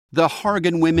The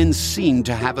Hargan women seemed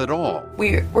to have it all.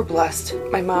 We were blessed.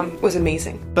 My mom was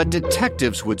amazing. But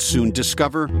detectives would soon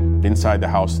discover inside the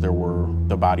house there were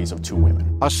the bodies of two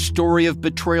women. A story of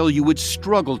betrayal you would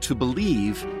struggle to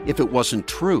believe if it wasn't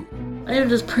true. I am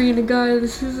just praying to God,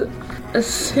 this is a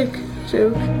sick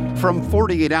joke. From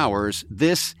 48 Hours,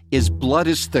 this is Blood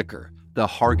is Thicker, The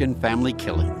Hargan Family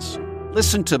Killings.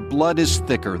 Listen to Blood is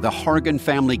Thicker, The Hargan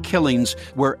Family Killings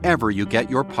wherever you get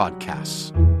your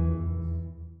podcasts.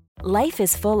 Life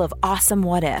is full of awesome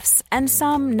what-ifs, and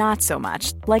some not so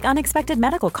much, like unexpected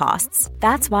medical costs.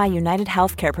 That's why United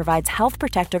Healthcare provides Health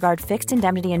Protector Guard fixed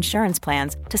indemnity insurance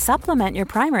plans to supplement your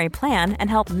primary plan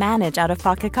and help manage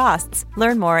out-of-pocket costs.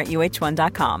 Learn more at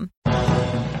uh1.com.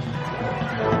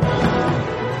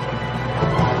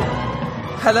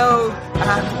 Hello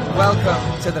and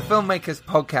welcome to the Filmmakers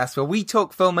Podcast, where we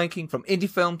talk filmmaking from indie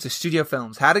film to studio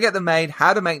films, how to get them made,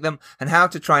 how to make them, and how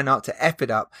to try not to F it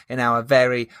up, in our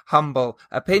very humble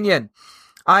opinion.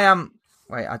 I've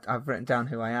written down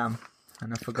who I am,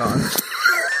 and I've forgotten.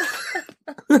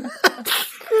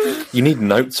 You need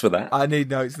notes for that. I need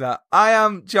notes for that. I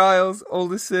am Giles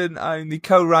Alderson. I'm the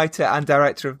co-writer and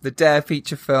director of the Dare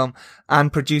feature film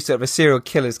and producer of A Serial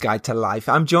Killer's Guide to Life.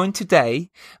 I'm joined today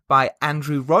by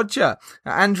Andrew Roger.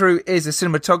 Now, Andrew is a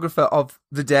cinematographer of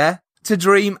The Dare, To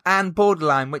Dream and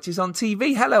Borderline, which is on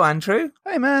TV. Hello, Andrew.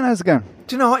 Hey, man. How's it going?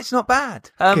 Do you know what? It's not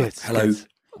bad. Good. Hello. Good.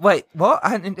 Wait, what?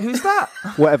 Who's that?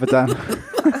 Whatever, Dan.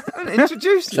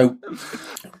 Introduced. So,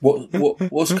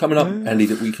 what's coming up, Andy,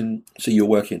 that we can see you're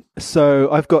working?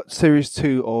 So I've got series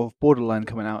 2 of Borderline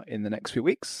coming out in the next few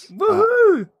weeks.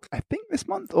 Woohoo! I think this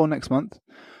month or next month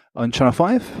on Channel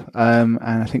 5, and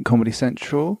I think Comedy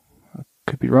Central. I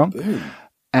could be wrong. Boom.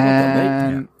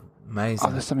 And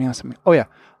Amazing. there's something else. Oh yeah,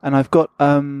 and I've got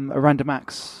a Random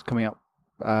Acts coming up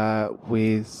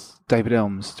with David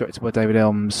Elms, directed by David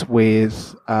Elms,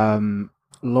 with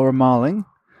Laura Marling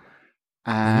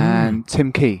and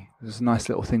Tim Key. There's a nice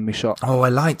little thing we shot. Oh, I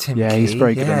like Tim Key. Yeah, he's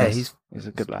very good. Yeah, he's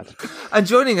a good lad. And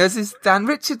joining us is Dan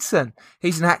Richardson.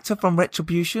 He's an actor from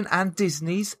Retribution and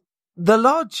Disney's The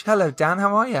Lodge. Hello, Dan.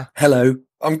 How are you? Hello.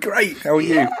 I'm great. How are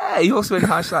you? Yeah, you're also in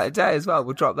Harsh Light of Day as well.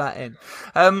 We'll drop that in.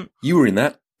 You were in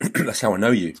that. That's how I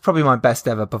know you. It's probably my best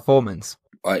ever performance.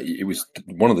 It was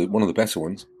one of the better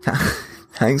ones.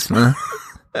 Thanks, man.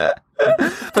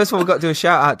 First of all, we've got to do a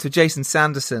shout out to Jason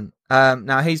Sanderson.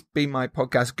 Now, he's been my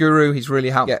podcast guru. He's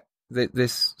really helped get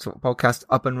this sort of podcast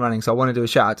up and running. So I want to do a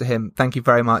shout out to him. Thank you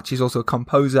very much. He's also a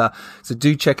composer. So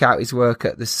do check out his work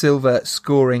at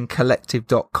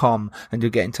thesilverscoringcollective.com and do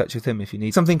get in touch with him if you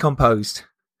need something composed.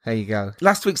 There you go.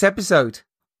 Last week's episode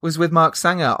was with Mark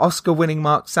Sanger, Oscar-winning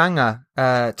Mark Sanger,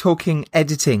 talking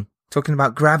editing, talking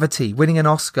about Gravity, winning an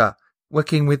Oscar,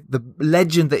 working with the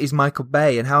legend that is Michael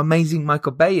Bay and how amazing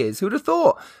Michael Bay is. Who would have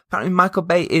thought? Apparently Michael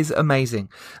Bay is amazing.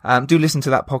 Do listen to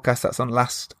that podcast. That's on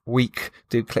last week.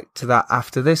 Do click to that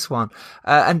after this one.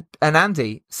 And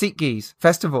Andy, Sitges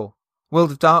Festival,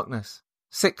 World of Darkness,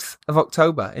 6th of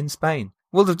October in Spain.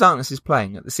 World of Darkness is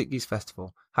playing at the Sitges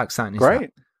Festival. How exciting is that?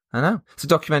 Great. I know. It's a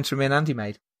documentary me and Andy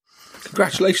made.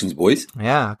 Congratulations, boys.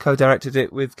 Yeah, I co-directed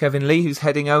it with Kevin Lee, who's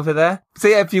heading over there. So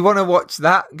yeah, if you want to watch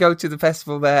that, go to the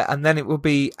festival there, and then it will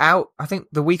be out, I think,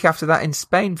 the week after that in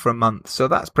Spain for a month. So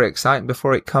that's pretty exciting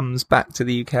before it comes back to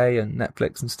the UK and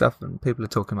Netflix and stuff, and people are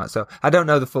talking about it. So I don't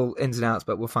know the full ins and outs,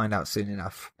 but we'll find out soon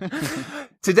enough.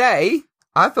 Today,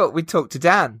 I thought we'd talk to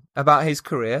Dan about his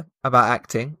career, about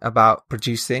acting, about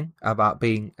producing, about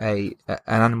being an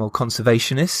animal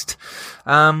conservationist.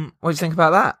 What do you think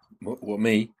about that? What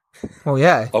me? Well,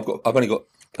 yeah. I've only got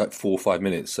like 4 or 5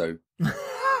 minutes, so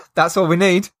that's all we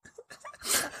need.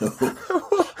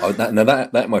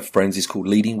 That, my friends, is called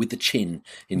leading with the chin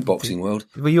in boxing world.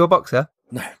 Were you a boxer?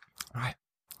 No. Right.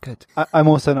 Good. I'm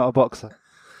also not a boxer.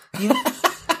 What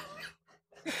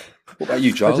about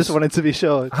you, Giles? I just wanted to be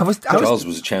sure. Giles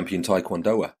was a champion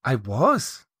taekwondoer. I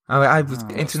was. I was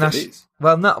international.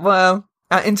 Still is.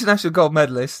 International gold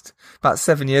medalist about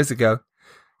 7 years ago.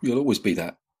 You'll always be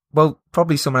that. Well,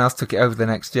 probably someone else took it over the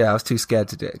next year. I was too scared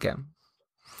to do it again.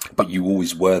 But you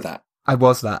always were that. I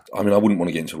was that. I mean, I wouldn't want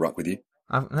to get into a ruck with you.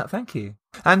 No, thank you.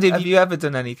 Andy, have you ever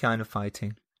done any kind of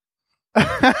fighting?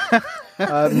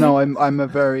 No, I'm a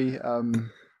very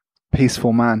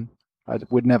peaceful man. I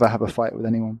would never have a fight with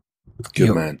anyone.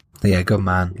 Good man. Yeah, good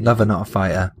man. Lover, not a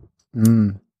fighter.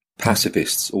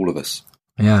 Pacifists, all of us.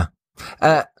 Yeah.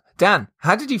 Dan,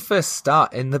 how did you first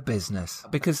start in the business?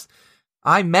 Because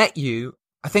I met you,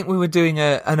 I think we were doing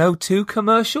an O2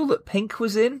 commercial that Pink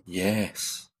was in.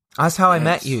 Yes. That's how I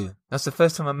met you. That's the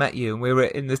first time I met you, and we were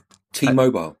in the...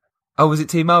 T-Mobile. Oh, was it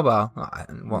T-Mobile?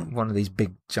 One of these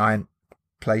big, giant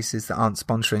places that aren't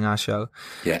sponsoring our show.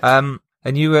 Yeah. And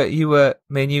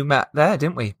me and you met there,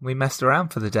 didn't we? We messed around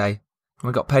for the day.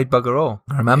 We got paid bugger all.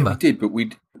 I remember. Yeah, we did, but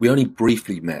we only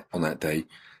briefly met on that day,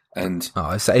 and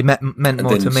so it meant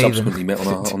more to me subsequently than met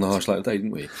on the Harsh Light of Day,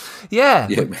 didn't we? Yeah.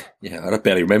 Yeah. I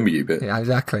barely remember you, but yeah,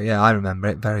 exactly. Yeah, I remember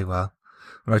it very well.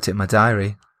 I wrote it in my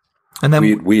diary. And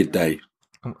then weird day.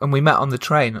 And we met on the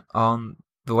train on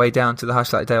the way down to the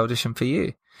Harsh Light of Day audition for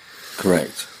you.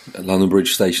 Correct. At London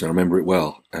Bridge Station, I remember it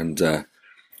well, and I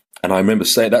remember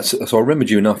saying that. So I remembered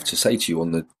you enough to say to you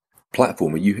on the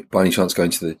platform, "Are you by any chance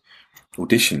going to the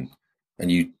audition?"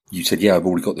 And you said, "Yeah, I've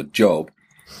already got the job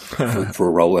for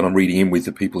a role, and I'm reading in with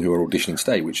the people who are auditioning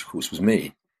today," which of course was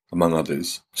me, among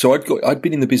others. So I'd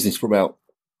been in the business for about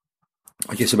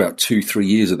 2-3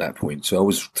 years at that point. So I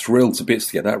was thrilled to bits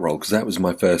to get that role, because that was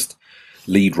my first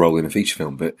lead role in a feature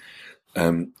film. But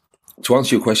to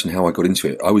answer your question, how I got into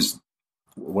it,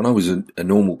 when I was a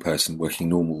normal person working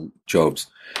normal jobs,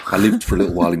 I lived for a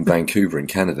little while in Vancouver in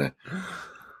Canada,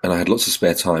 and I had lots of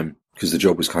spare time because the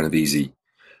job was kind of easy.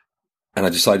 And I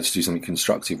decided to do something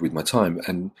constructive with my time.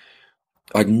 And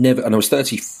I was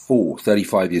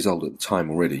 35 years old at the time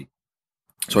already.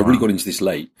 So I really got into this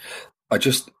late.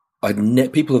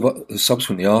 People have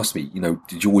subsequently asked me,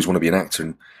 did you always want to be an actor?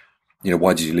 And,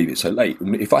 why did you leave it so late?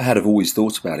 And if I had have always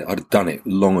thought about it, I'd have done it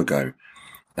long ago.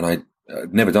 And I'd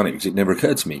never done it because it never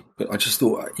occurred to me. But I just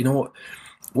thought, you know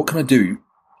what can I do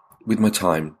with my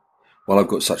time while I've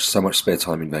got so much spare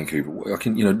time in Vancouver? I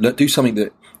can, do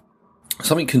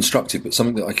something constructive, but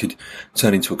something that I could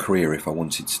turn into a career if I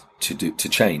wanted to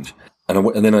change.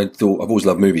 And then I thought, I've always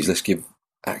loved movies. Let's give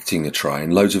acting a try.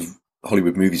 And loads of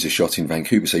Hollywood movies are shot in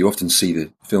Vancouver, so you often see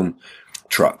the film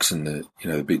trucks and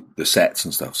the sets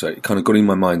and stuff. So it kind of got in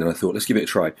my mind, and I thought, let's give it a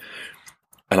try.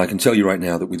 And I can tell you right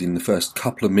now that within the first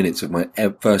couple of minutes of my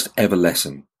first ever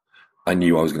lesson, I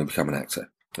knew I was going to become an actor.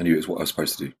 I knew it was what I was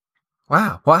supposed to do.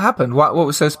 Wow. What happened? What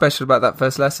was so special about that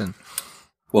first lesson?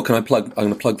 Well, I'm going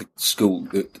to plug the school.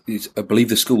 I believe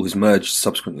the school has merged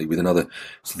subsequently with another.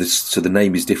 So the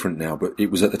name is different now, but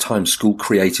it was at the time School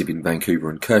Creative in Vancouver,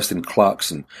 and Kirsten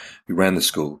Clarkson, who ran the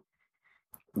school,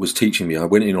 was teaching me. I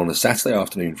went in on a Saturday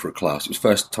afternoon for a class. It was the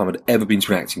first time I'd ever been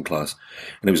to an acting class.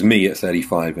 And it was me at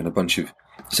 35 and a bunch of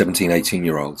 17,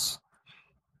 18-year-olds.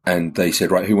 And they said,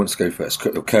 right, who wants to go first?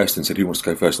 Kirsten said, who wants to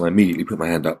go first? And I immediately put my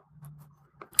hand up.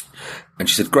 And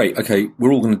she said, great, okay,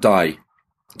 we're all going to die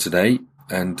today.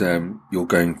 And you're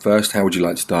going first. How would you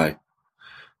like to die?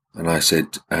 And I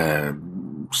said,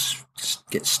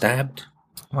 get stabbed.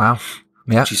 Wow.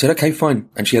 Yeah. She said, okay, fine.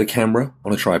 And she had a camera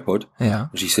on a tripod. Yeah.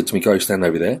 And she said to me, go stand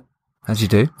over there. As you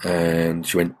do. And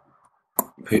she went,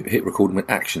 hit record and went,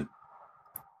 action.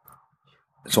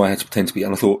 So I had to pretend to be,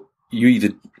 and I thought,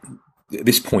 at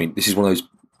this point, this is one of those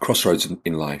crossroads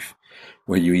in life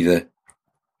where you either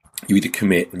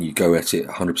commit and you go at it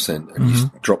 100% and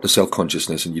you drop the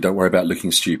self-consciousness and you don't worry about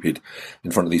looking stupid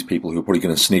in front of these people who are probably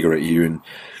going to snigger at you and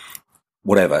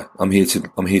whatever. I'm here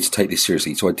to take this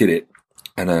seriously. So I did it,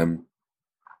 and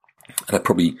I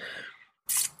probably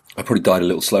died a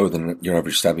little slower than your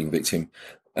average stabbing victim.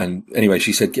 And anyway,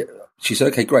 she said,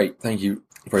 okay, great. Thank you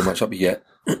very much. Up you get.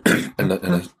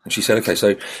 and she said, okay.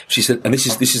 So she said, and this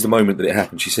is the moment that it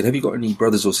happened. She said, have you got any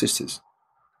brothers or sisters?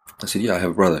 I said, yeah, I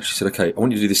have a brother. She said, okay, I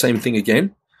want you to do the same thing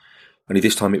again. Only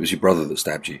this time it was your brother that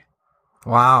stabbed you.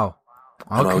 Wow.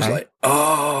 Okay. And I was like,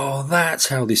 oh, that's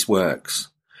how this works.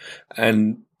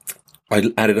 And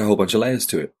I added a whole bunch of layers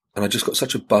to it. And I just got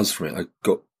such a buzz from it. I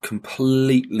got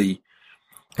completely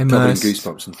covered in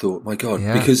goosebumps and thought, my God,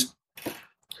 because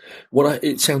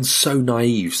it sounds so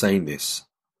naive saying this,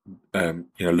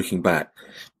 looking back,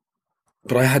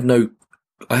 but I had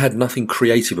nothing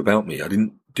creative about me. I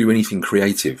didn't do anything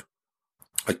creative.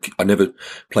 I never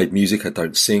played music. I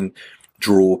don't sing,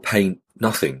 draw, paint,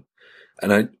 nothing.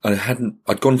 And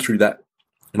I'd gone through that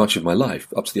much of my life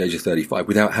up to the age of 35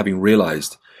 without having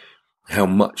realized how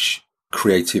much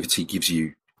creativity gives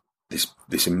you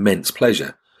this immense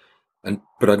pleasure.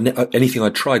 But anything I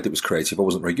tried that was creative, I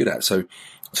wasn't very good at. So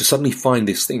to suddenly find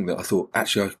this thing that I thought,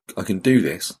 actually, I can do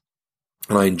this,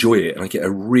 and I enjoy it, and I get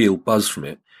a real buzz from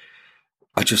it,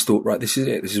 I just thought, right, this is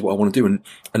it. This is what I want to do.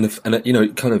 And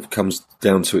it kind of comes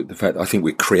down to the fact that I think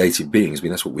we're creative beings. I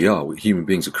mean, that's what we are. Human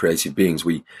beings are creative beings.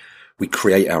 We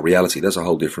create our reality. That's a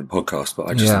whole different podcast, but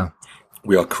I just think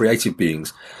we are creative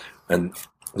beings, and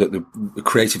that the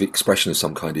creative expression of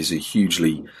some kind is a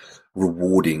hugely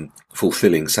rewarding,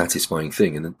 fulfilling, satisfying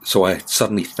thing. And so I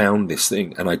suddenly found this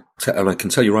thing, and I can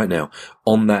tell you right now,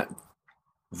 on that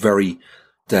very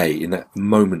day, in that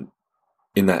moment,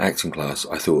 in that acting class,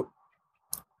 I thought,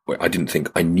 I didn't think,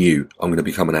 I knew I'm going to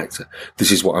become an actor.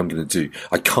 This is what I'm going to do.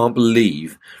 I can't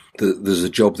believe that there's a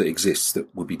job that exists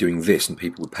that would be doing this and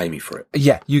people would pay me for it.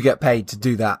 Yeah, you get paid to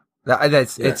do that.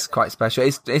 It's quite special.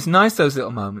 It's nice, those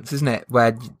little moments, isn't it?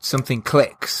 Where something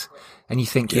clicks and you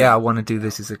think, I want to do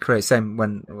this as a career. Same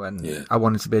when I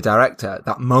wanted to be a director,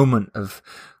 that moment of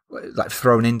like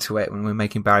thrown into it when we were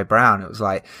making Barry Brown, it was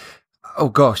like, oh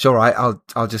gosh, all right,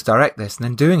 I'll just direct this. And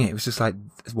then doing it was just like,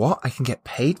 what? I can get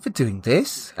paid for doing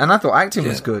this? And I thought acting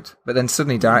was good, but then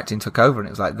suddenly directing took over and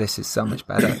it was like, this is so much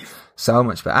better. So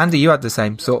much better. Andy, you had the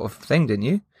same sort of thing, didn't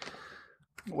you?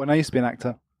 When I used to be an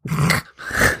actor.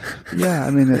 Yeah,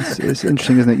 I mean, it's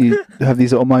interesting, isn't it? You have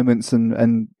these little moments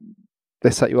and they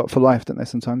set you up for life, don't they?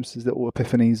 Sometimes these little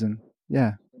epiphanies and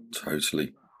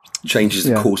Totally. Changes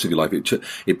the course of your life.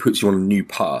 It puts you on a new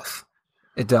path.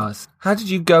 It does. How did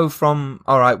you go from,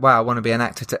 all right, wow, I want to be an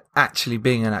actor, to actually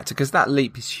being an actor? Because that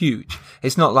leap is huge.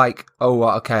 It's not like, oh,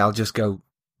 well, okay, I'll just go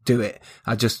do it.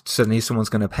 Suddenly someone's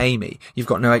going to pay me. You've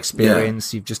got no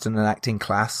experience. You've just done an acting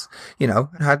class.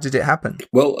 How did it happen?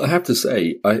 Well, I have to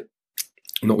say, I'm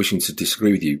not wishing to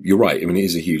disagree with you. You're right. I mean, it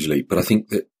is a huge leap, but I think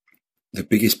that the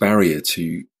biggest barrier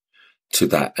to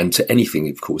that and to anything,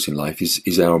 of course, in life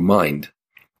is our mind.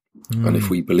 And if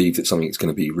we believe that something is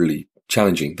going to be really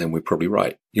challenging, then we're probably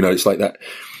right. It's like that.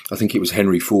 I think it was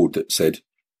Henry Ford that said,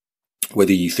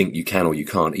 whether you think you can or you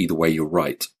can't, either way, you're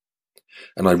right.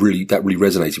 And that really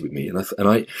resonated with me. And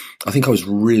I think I was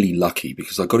really lucky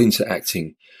because I got into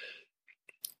acting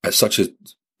at such a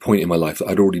point in my life that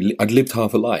I'd lived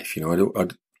half a life.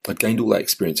 I'd gained all that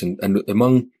experience. And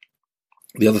among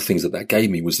the other things that gave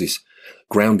me was this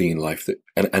grounding in life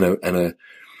and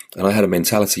I had a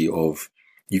mentality of,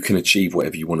 you can achieve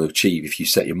whatever you want to achieve if you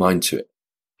set your mind to it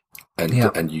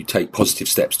and you take positive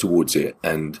steps towards it.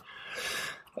 And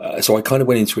so I kind of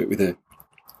went into it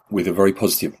with a very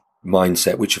positive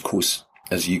mindset, which of course,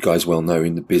 as you guys well know,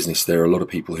 in the business, there are a lot of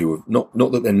people who are not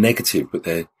that they're negative, but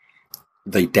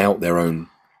they doubt their own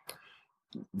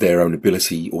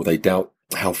ability, or they doubt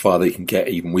how far they can get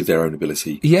even with their own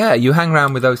ability. Yeah, you hang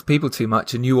around with those people too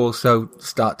much and you also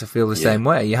start to feel the same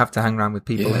way. You have to hang around with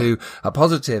people who are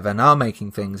positive and are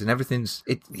making things and everything's,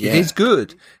 it is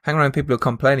good. Hang around with people who are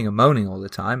complaining and moaning all the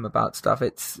time about stuff.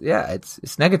 It's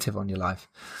negative on your life.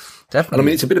 Definitely. And I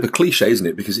mean, it's a bit of a cliche, isn't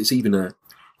it? Because it's even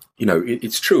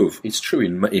it's true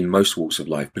in most walks of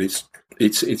life, but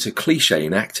it's a cliche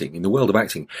in acting, in the world of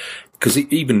acting. Because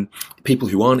even people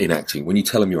who aren't in acting, when you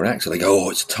tell them you're an actor, they go, oh,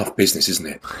 it's a tough business, isn't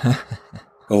it?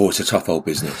 Oh, it's a tough old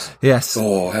business. Yes.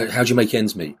 Oh, how do you make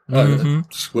ends meet? Mm-hmm. Oh,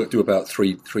 just do about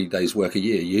three days work a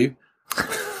year, you?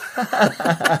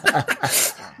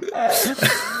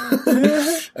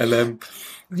 And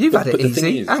you've had it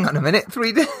easy. Hang on a minute,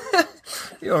 3 days.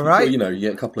 You're all right. Well, you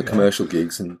get a couple of commercial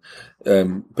gigs, and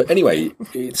but anyway,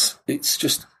 it's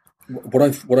just what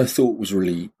I thought was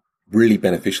really, really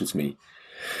beneficial to me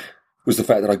was the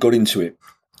fact that I got into it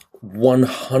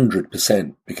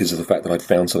 100% because of the fact that I'd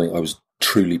found something I was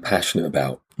truly passionate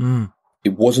about.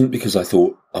 It wasn't because I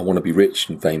thought I want to be rich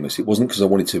and famous. It wasn't because I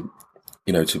wanted to,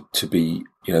 to be,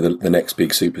 the next big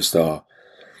superstar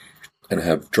and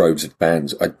have droves of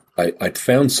bands. I'd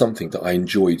found something that I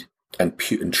enjoyed and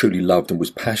truly loved and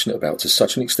was passionate about to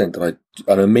such an extent that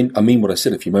I mean what I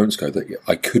said a few moments ago, that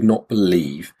I could not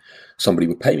believe somebody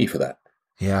would pay me for that.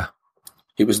 Yeah.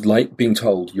 It was like being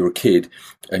told you're a kid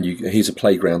and here's a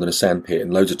playground and a sandpit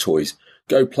and loads of toys.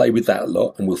 Go play with that a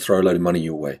lot and we'll throw a load of money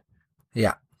your way.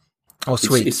 Yeah. Oh,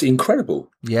 sweet. It's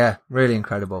incredible. Yeah, really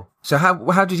incredible. So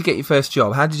how did you get your first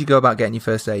job? How did you go about getting your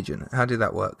first agent? How did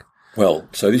that work? Well,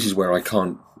 so this is where I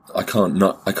can't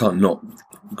not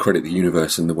credit the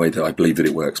universe in the way that I believe that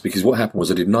it works, because what happened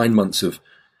was I did 9 months of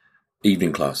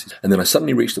evening classes and then I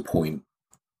suddenly reached a point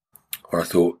where I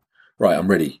thought, right, I'm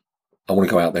ready. I want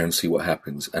to go out there and see what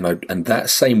happens. And that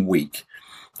same week,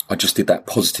 I just did that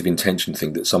positive intention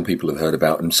thing that some people have heard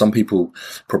about, and some people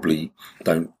probably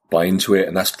don't buy into it,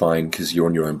 and that's fine because you're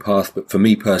on your own path. But for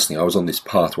me personally, I was on this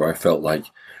path where I felt like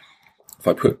if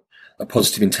I put a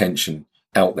positive intention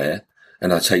out there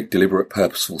and I take deliberate,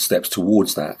 purposeful steps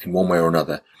towards that in one way or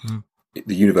another,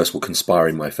 the universe will conspire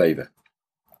in my favor.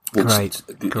 Great.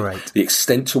 The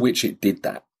extent to which it did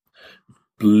that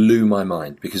blew my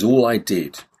mind, because all I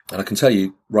did, and I can tell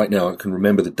you right now, I can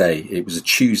remember the day. It was a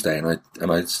Tuesday, and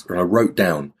I wrote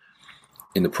down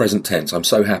in the present tense, I'm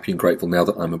so happy and grateful now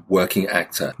that I'm a working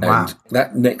actor. Wow. And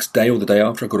that next day or the day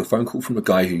after, I got a phone call from a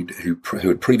guy who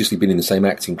had previously been in the same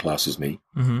acting class as me,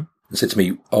 and said to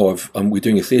me, we're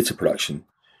doing a theatre production,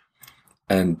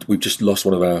 and we've just lost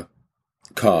one of our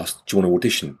cast. Do you want to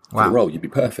audition for the role? You'd be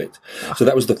perfect. So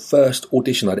that was the first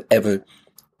audition I'd ever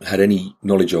had any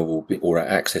knowledge of or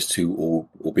access to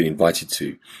or been invited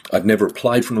to. I'd never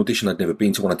applied for an audition. I'd never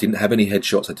been to one. I didn't have any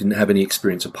headshots. I didn't have any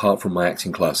experience apart from my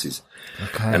acting classes.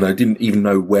 Okay. And I didn't even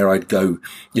know where I'd go.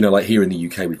 You know, like here in the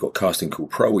UK, we've got Casting Call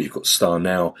Pro, or you've got Star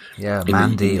Now. Yeah,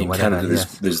 Mandy or whatever. In Canada,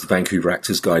 there's the Vancouver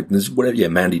Actors Guide, and there's whatever,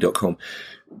 Mandy.com.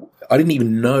 I didn't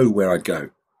even know where I'd go.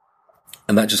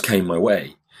 And that just came my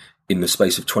way in the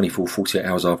space of 24, 48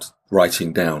 hours after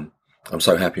writing down. I'm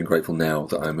so happy and grateful now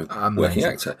that I'm a working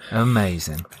actor.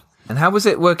 Amazing. And how was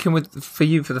it working for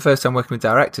you for the first time working with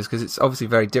directors? Because it's obviously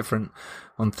very different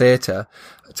on theatre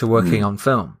to working on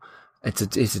film. It's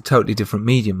a totally different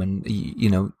medium, and you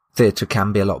know, theatre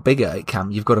can be a lot bigger.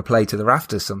 You've got to play to the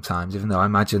rafters sometimes, even though I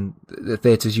imagine the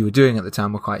theatres you were doing at the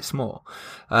time were quite small.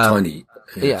 Tiny.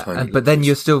 Tiny. But then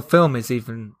your still film is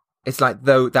it's like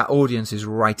though that audience is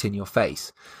right in your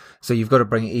face. So you've got to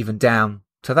bring it even down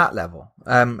to that level.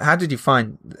 How did you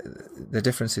find the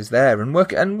differences there, and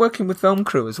working with film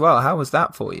crew as well? How was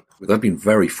that for you? I've been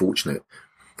very fortunate.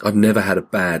 I've never had a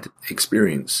bad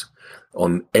experience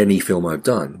on any film I've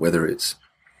done, whether it's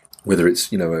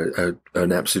you know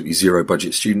an absolutely zero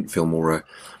budget student film or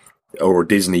a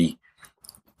Disney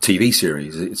TV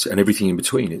series, and everything in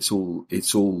between. It's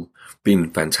all been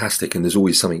fantastic, and there's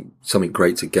always something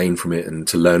great to gain from it and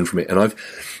to learn from it. And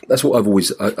that's what I've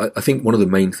always. I think one of the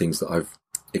main things that I've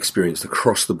experienced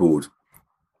across the board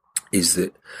is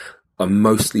that I'm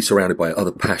mostly surrounded by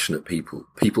other passionate people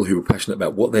who are passionate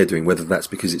about what they're doing, whether that's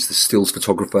because it's the stills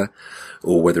photographer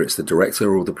or whether it's the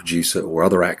director or the producer or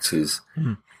other actors.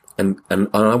 And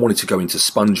I wanted to go into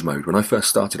sponge mode. When I first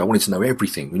started, I wanted to know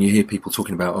everything. When you hear people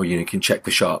talking about, you can check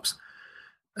for sharps.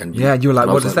 And you were like,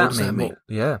 what does that mean?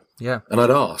 Yeah. And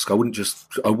I'd ask. I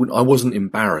wasn't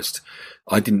embarrassed.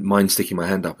 I didn't mind sticking my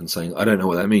hand up and saying, I don't know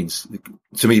what that means.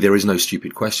 To me, there is no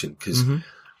stupid question because,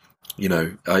 you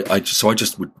know, I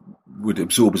just would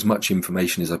absorb as much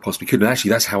information as I possibly could. And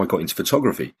actually, that's how I got into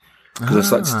photography, because I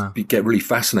started to get really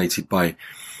fascinated by,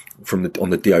 on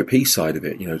the DOP side of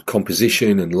it, you know,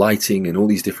 composition and lighting and all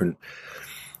these different,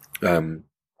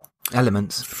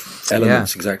 elements,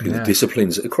 exactly. The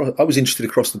disciplines I was interested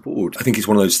across the board. I think it's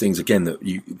one of those things again that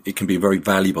it can be a very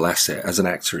valuable asset as an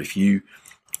actor if you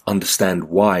understand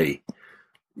why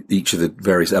each of the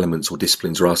various elements or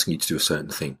disciplines are asking you to do a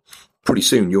certain thing. Pretty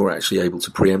soon you're actually able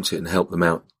to preempt it and help them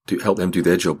out, help them do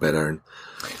their job better, and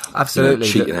absolutely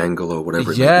cheat an angle or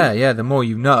whatever. The more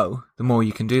you know, the more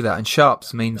you can do that. And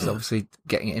sharps means obviously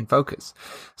getting it in focus.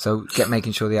 So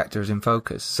making sure the actor is in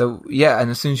focus. So and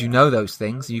as soon as you know those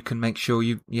things, you can make sure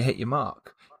you hit your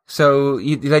mark. So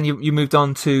you moved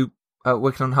on to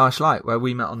working on Harsh Light, where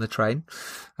we met on the train.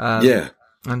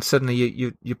 And suddenly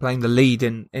you're playing the lead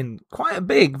in quite a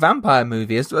big vampire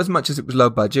movie, as much as it was low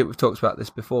budget. We've talked about this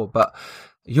before, but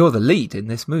you're the lead in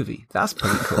this movie. That's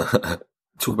pretty cool.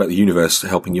 Talk about the universe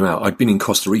helping you out. I'd been in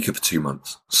Costa Rica for 2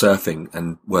 months, surfing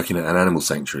and working at an animal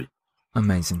sanctuary.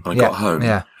 Amazing. And I got home,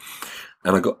 and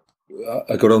I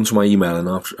got onto my email, and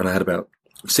I had about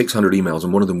 600 emails,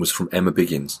 and one of them was from Emma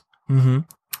Biggins, who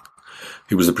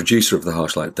was the producer of the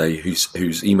Harsh Light Day,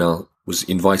 whose email was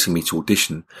inviting me to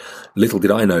audition. Little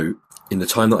did I know, in the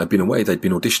time that I'd been away, they'd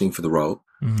been auditioning for the role,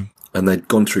 and they'd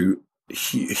gone through a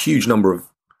huge number of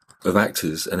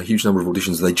actors and a huge number of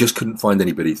auditions. They just couldn't find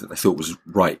anybody that they thought was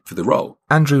right for the role.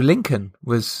 Andrew Lincoln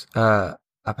was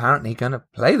apparently going to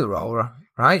play the role,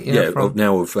 right?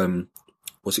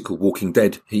 What's it called, Walking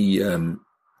Dead. He and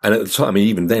at the time,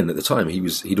 even then, at the time,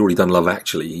 he'd already done Love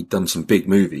Actually. He'd done some big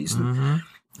movies. And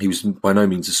he was by no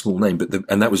means a small name,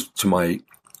 and that was to my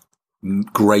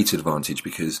great advantage,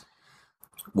 because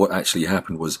what actually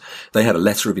happened was they had a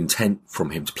letter of intent from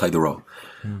him to play the role.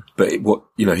 But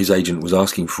his agent was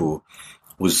asking for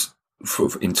was,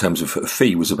 in terms of a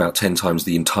fee, was about 10 times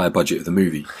the entire budget of the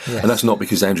movie. Yes. And that's not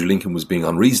because Andrew Lincoln was being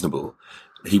unreasonable.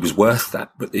 He was worth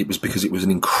that, but it was because it was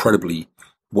an incredibly,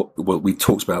 we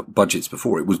talked about budgets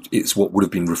before. It's what would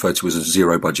have been referred to as a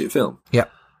zero budget film. Yeah.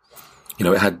 You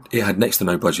know, it had next to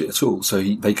no budget at all. So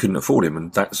they couldn't afford him.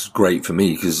 And that's great for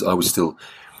me, because I was still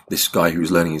this guy who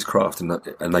was learning his craft,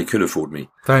 and they could afford me.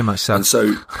 Very much so. And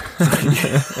so,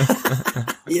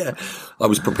 I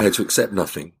was prepared to accept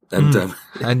nothing.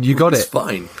 And you got it.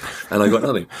 Fine. And I got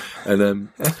nothing. And,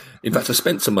 in fact, I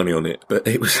spent some money on it, but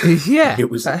it was, it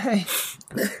was, hey.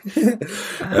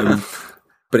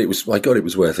 But it was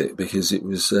worth it, because it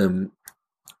was,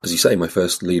 as you say, my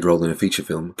first lead role in a feature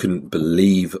film. Couldn't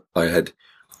believe I had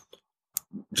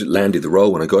landed the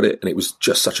role when I got it. And it was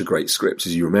just such a great script,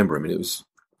 as you remember. I mean, it was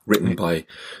written by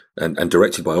and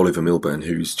directed by Oliver Milburn,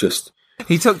 who's just...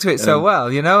 He took to it so well,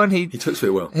 and he took to it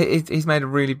well. He's made a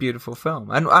really beautiful film.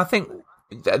 And I think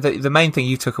the main thing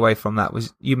you took away from that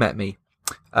was you met me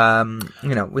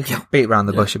We can beat around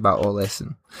the bush about all this,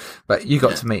 but you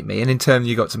got to meet me, and in turn,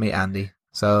 you got to meet Andy.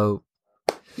 So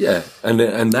yeah, and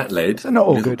that led, not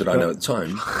all little good, did I know at the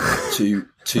time, to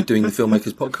doing the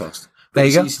Filmmakers podcast. There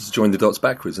you go. It's easy to join the dots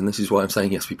backwards, and this is why I'm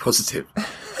saying yes, be positive.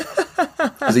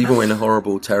 Because even when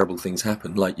horrible, terrible things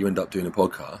happen, like you end up doing a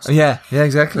podcast, yeah,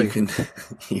 exactly.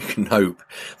 You can hope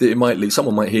that it might lead.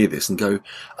 Someone might hear this and go,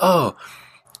 "Oh,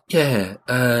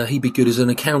 yeah, he'd be good as an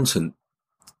accountant."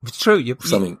 It's true.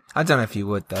 Something. I don't know if you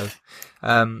would though.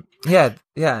 Yeah.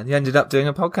 You ended up doing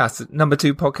a podcast, number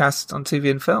 2 podcast on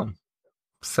TV and film.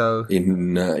 So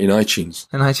in iTunes,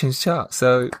 an iTunes chart.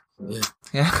 So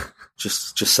yeah.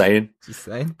 Just saying.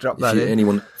 Drop that in.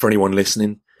 Anyone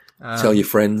listening, tell your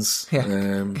friends. Yeah.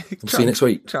 See you next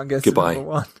week. Try and get Goodbye. number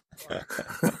 1.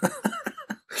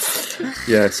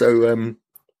 Yeah. So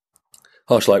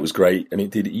Harsh Light was great, and it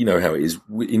did. You know how it is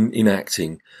in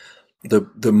acting.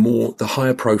 The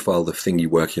higher profile the thing you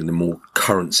work in, the more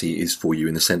currency it is for you,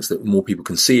 in the sense that more people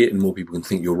can see it and more people can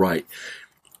think you're right.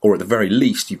 Or at the very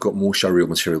least, you've got more showreel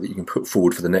material that you can put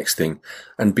forward for the next thing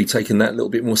and be taken that a little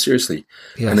bit more seriously.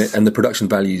 Yes. And the production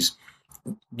values,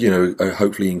 are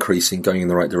hopefully increasing, going in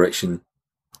the right direction.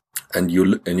 And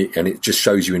it just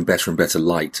shows you in better and better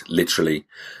light, literally.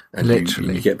 And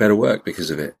you get better work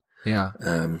because of it. Yeah.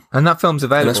 And that film's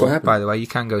available, that's what happened. by the way. You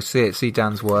can go see it, see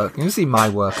Dan's work. You can see my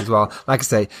work as well. Like I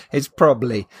say, it's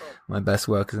probably my best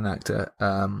work as an actor,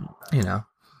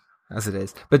 as it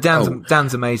is. But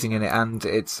Dan's amazing in it, and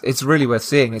it's really worth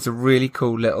seeing. It's a really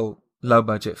cool little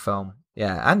low-budget film.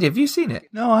 Yeah. Andy, have you seen it?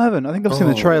 No, I haven't. I think I've seen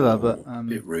the trailer, but... a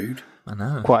bit rude. I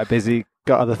know. Quite busy.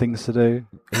 Got other things to do.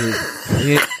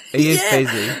 He is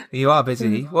busy. You are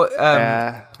busy. What?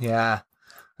 Yeah.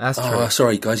 That's true. Oh,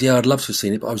 sorry, guys. Yeah, I'd love to have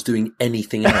seen it, but I was doing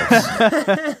anything else.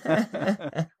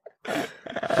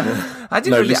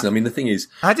 Listen, I mean, the thing is...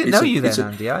 I didn't know you then,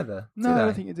 Andy, either. No, I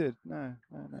don't think you did. No.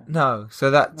 No, so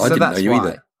that's I didn't know you why.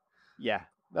 either. Yeah,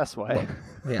 that's why.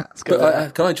 Yeah.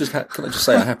 But can I just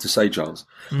say, I have to say, Charles,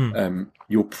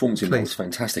 your performance in that was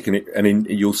fantastic,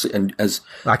 you'll see, and as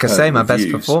like I say, my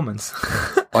best performance.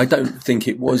 I don't think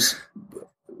it was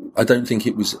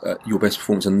your best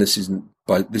performance, and this is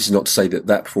not to say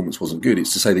that performance wasn't good.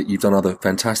 It's to say that you've done other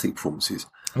fantastic performances.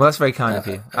 Well, that's very kind of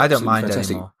you. I don't mind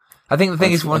fantastic. anymore. I think the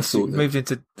thing is, once you moved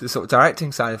into the sort of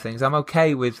directing side of things, I'm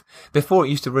okay with. Before, it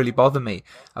used to really bother me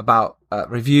about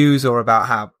reviews or about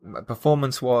how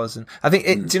performance was, and I think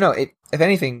if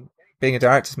anything, being a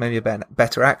director has made me a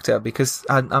better actor, because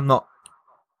I'm not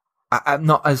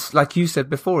as, like you said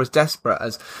before, as desperate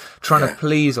as trying to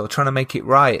please or trying to make it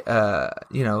right.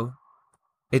 And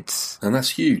that's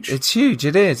huge. It's huge.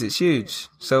 It is. It's huge.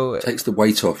 So it takes the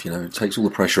weight off. It takes all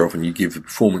the pressure off, and you give a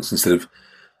performance instead of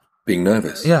being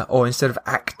nervous. Yeah, or instead of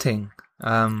acting.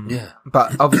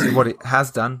 But obviously, what it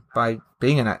has done by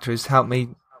being an actor is help me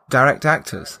direct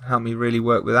actors, help me really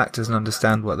work with actors and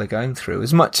understand what they're going through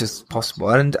as much as possible.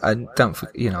 And don't,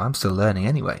 I'm still learning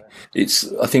anyway.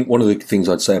 I think one of the things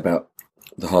I'd say about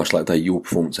The Harsh Light Day, your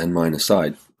performance and mine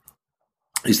aside,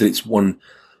 is that it's one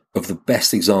of the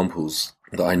best examples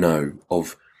that I know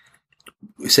of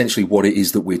essentially what it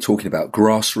is that we're talking about.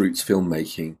 Grassroots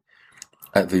filmmaking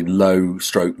at the low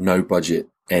stroke, no budget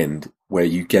end, where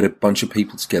you get a bunch of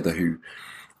people together who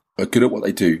are good at what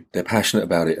they do, they're passionate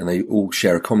about it, and they all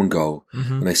share a common goal,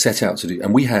 and they set out to do.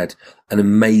 And we had an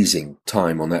amazing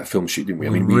time on that film shoot, didn't we?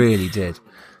 We really did.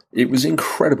 It was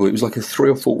incredible. It was like a 3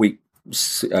 or 4 week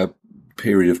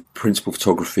period of principal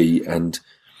photography, and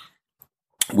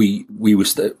we were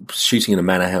shooting in a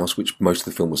manor house, which most of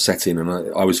the film was set in, and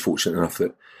I was fortunate enough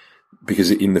that,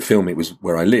 because in the film it was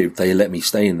where I lived, they let me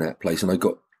stay in that place, and I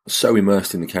got so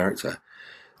immersed in the character.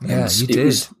 Yeah, you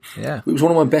did. It was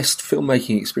one of my best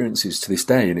filmmaking experiences to this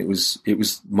day, and it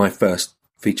was my first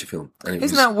feature film. And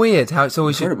Isn't that weird how it's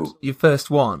always your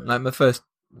first one? Like my first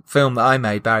film that I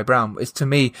made, Barry Brown, is to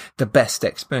me the best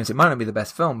experience. It might not be the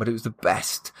best film, but it was the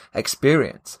best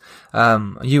experience.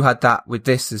 You had that with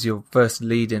this as your first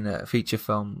lead in a feature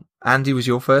film. Andy, was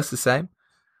your first the same?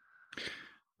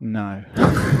 No.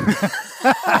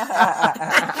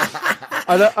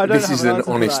 I don't this is an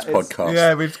honest podcast.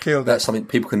 Yeah, we've killed That's something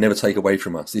people can never take away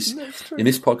from us. In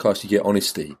this podcast, you get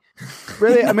honesty.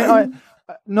 Really? I mean,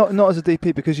 not as a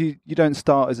DP, because you don't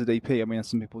start as a DP. I mean,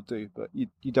 some people do, but you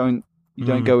don't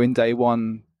go in day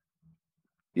one.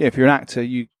 Yeah, if you're an actor,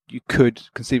 you could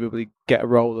conceivably get a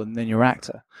role and then you're an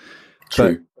actor.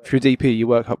 True. But if you're a DP, you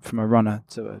work up from a runner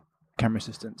to a camera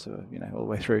assistant to all the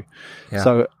way through. Yeah.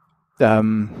 So,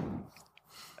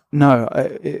 no,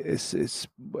 it's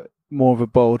more of a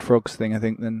boiled frogs thing, I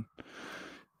think, than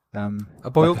a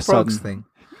boiled frogs thing.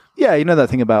 Yeah, you know that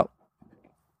thing about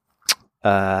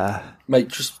Mate,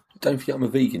 just don't forget I'm a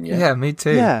vegan, yeah? Yeah, me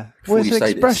too. Yeah, Before well, it's you an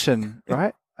say expression,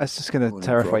 right? That's just going Boiling to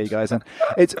terrify frogs. you guys. And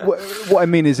it's what I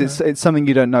mean is it's something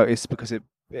you don't notice because it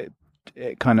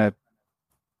kind of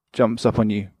jumps up on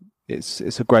you. It's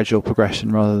a gradual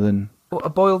progression rather than. What, a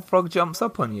boiled frog jumps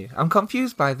up on you? I'm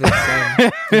confused by this.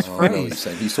 This Oh, I know what he's phrase.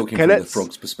 saying. He's talking Okay, from the let's-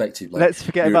 frog's perspective. Like, Let's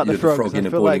forget you're- about the you're frogs. frog in I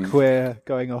a feel boiling- like we're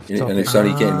going off topic. and it's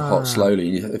only getting Ah. hot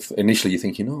slowly. Initially, you're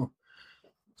thinking, "Oh,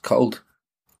 it's cold,"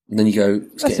 and then you go,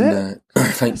 "It's That's getting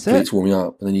thankfully it. it's warming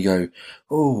up," and then you go,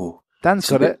 "Oh, Dan's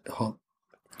it's a got it. bit hot,"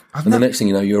 I've and the never, next thing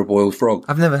you know, you're a boiled frog.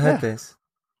 I've never heard Yeah. this.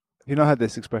 Have you not heard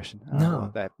this expression? Oh, No.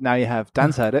 well, there. Now you have.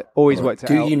 Dan's heard it. Always Right. worked it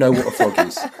Do out. you know what a frog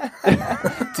is?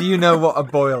 Do you know what a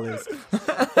boil is?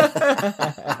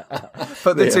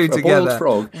 Put the two A together. boiled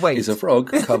frog Wait. is a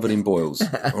frog covered in boils.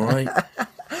 All right,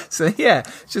 So yeah,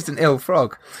 it's just an ill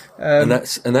frog. and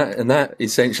that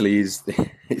essentially is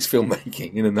it's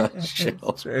filmmaking in a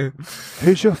nutshell. True.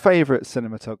 Who's your favourite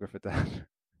cinematographer, Dan?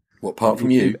 What apart from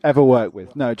you? You've ever worked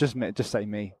with? No, just say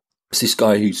me. It's this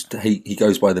guy he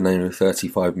goes by the name of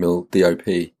 35mm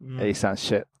DOP. Yeah, he sounds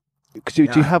shit. Do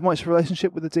you have much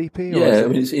relationship with the DP? Or is Yeah, it- I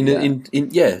mean, it's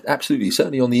in absolutely.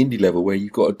 Certainly on the indie level, where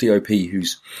you've got a DOP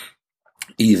who's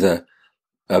either,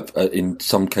 in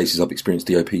some cases, I've experienced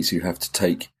DOPs who have to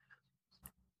take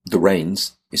the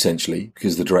reins essentially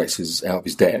because the director's out of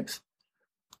his depth,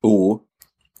 or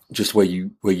just where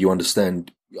you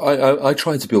understand. I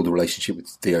try to build a relationship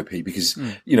with DOP because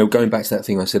going back to that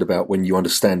thing I said about when you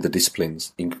understand the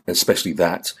disciplines, especially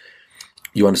that.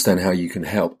 You understand how you can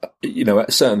help.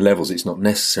 At certain levels, it's not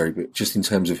necessary, but just in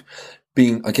terms of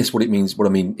being, I guess what I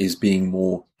mean is being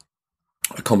more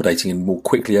accommodating and more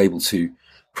quickly able to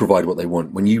provide what they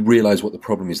want. When you realize what the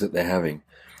problem is that they're having,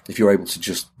 if you're able to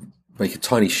just make a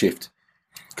tiny shift,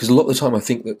 because a lot of the time I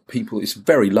think that people, it's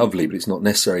very lovely, but it's not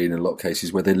necessary in a lot of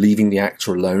cases where they're leaving the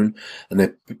actor alone and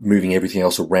they're moving everything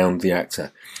else around the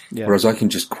actor. Yeah. Whereas I can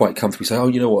just quite comfortably say, oh,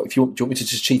 you know what, do you want me to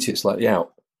just cheat it slightly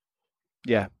out?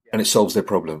 Yeah. And it solves their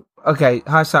problem. Okay,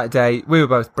 High Saturday. We were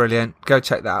both brilliant. Go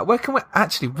check that out.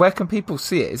 Where can people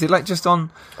see it? Is it like just on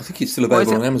I think it's still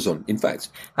available on Amazon. In fact,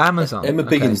 Amazon? Emma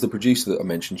Okay. Biggins, the producer that I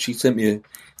mentioned, she sent me a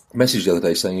message the other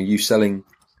day saying, are you selling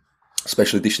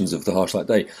special editions of The Harsh Light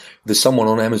Day? There's someone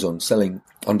on Amazon selling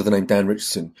under the name Dan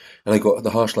Richardson, and they got The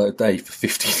Harsh Light Day for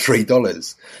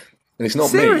 $53. And it's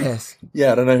not Serious? me.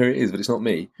 Yeah, I don't know who it is, but it's not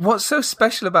me. What's so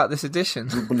special about this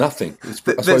edition? Nothing. I That's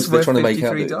suppose they're worth trying to make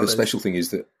out that $53. the special thing is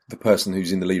that the person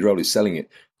who's in the lead role is selling it.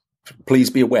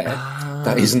 Please be aware,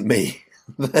 that isn't me.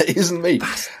 That isn't me.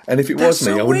 And if it was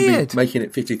me, so I wouldn't weird. be making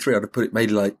it 53. I'd have put it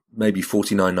maybe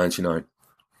 $49.99.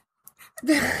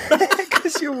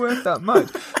 Because you're worth that much.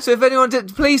 So if anyone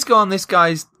did, please go on this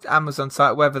guy's Amazon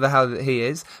site, wherever the hell that he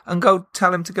is, and go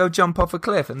tell him to go jump off a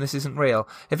cliff and this isn't real.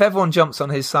 If everyone jumps on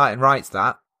his site and writes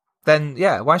that, then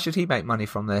yeah, why should he make money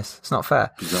from this? It's not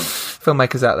fair. Bizarre.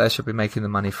 Filmmakers out there should be making the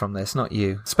money from this, not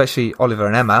you. Especially Oliver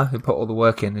and Emma, who put all the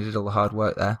work in, who did all the hard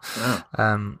work there.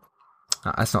 Wow.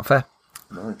 That's not fair.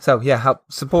 No. So yeah, help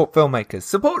support filmmakers.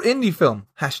 Support indie film.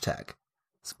 Hashtag.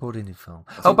 Support indie film.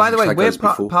 Oh, by the way, hashtag we're goes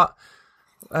before. part.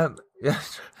 Yeah.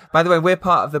 By the way, we're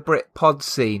part of the Brit Pod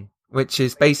scene, which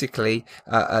is basically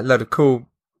a load of cool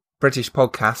British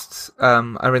podcasts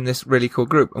are in this really cool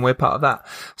group, and we're part of that.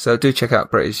 So do check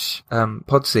out British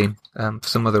Pod scene for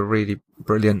some other really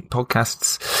brilliant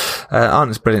podcasts. Aren't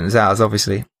as brilliant as ours,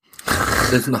 obviously.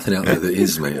 There's nothing out there that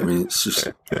is, mate. I mean, it's just,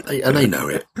 and they know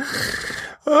it.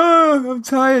 Oh, I'm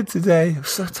tired today. I was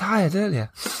so tired earlier.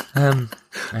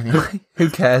 Anyway, who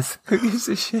cares? Who gives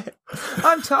a shit?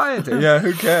 I'm tired. Yeah,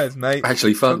 who cares, mate?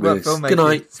 Actually, fuck Talk about this. filmmaking. Good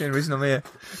night. It's the only reason I'm here.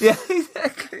 Yeah,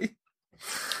 exactly.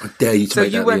 I dare you to So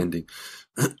make you that went- the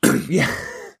ending. Yeah.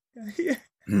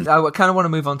 I kind of want to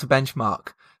move on to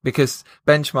Benchmark, because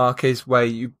Benchmark is where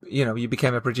you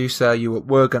became a producer, you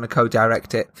were going to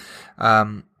co-direct it.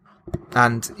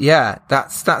 And yeah,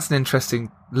 that's an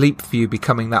interesting leap for you,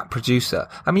 becoming that producer.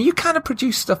 I mean, you kind of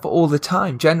produce stuff all the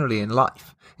time, generally in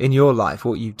life, in your life,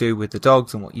 what you do with the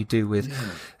dogs and what you do with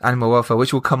animal welfare,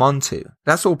 which we'll come on to.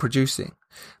 That's all producing.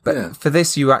 But for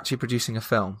this, you're actually producing a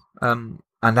film, and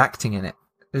acting in it.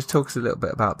 Just talk us a little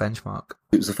bit about Benchmark.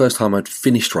 It was the first time I'd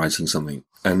finished writing something.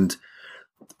 And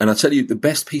I tell you, the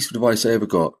best piece of advice I ever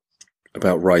got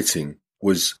about writing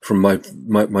was from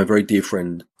my very dear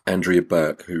friend, Andrea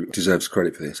Burke, who deserves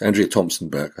credit for this. Andrea Thompson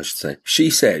Burke, I should say. She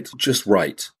said, just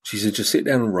write. She said, just sit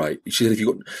down and write. She said,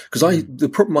 the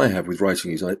problem I have with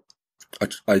writing is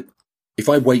if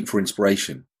I wait for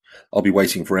inspiration, I'll be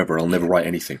waiting forever. I'll never write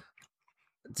anything.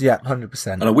 Yeah,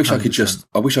 100%. And I wish 100%.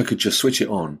 I could just switch it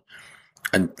on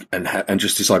and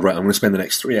just decide, right, I'm going to spend the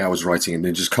next 3 hours writing and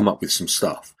then just come up with some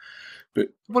stuff.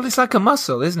 Well, it's like a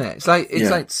muscle, isn't it? It's like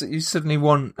you suddenly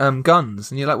want guns,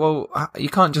 and you're like, well, you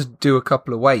can't just do a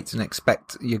couple of weights and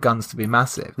expect your guns to be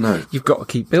massive. No, you've got to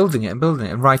keep building it.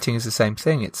 And writing is the same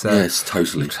thing. It's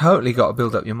totally. You've totally got to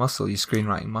build up your muscle, your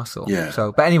screenwriting muscle. Yeah.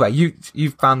 So, but anyway,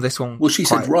 you've found this one. Well, she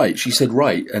said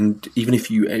right, and even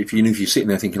if you're sitting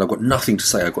there thinking, I've got nothing to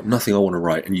say, I've got nothing I want to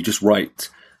write, and you just write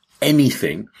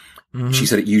anything. Mm-hmm. She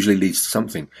said it usually leads to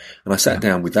something. And I sat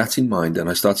down with that in mind, and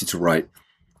I started to write.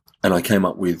 And I came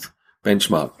up with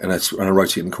Benchmark, and I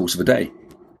wrote it in the course of a day.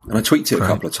 And I tweaked it a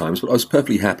couple of times, but I was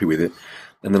perfectly happy with it.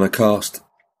 And then I cast,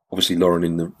 obviously, Lauren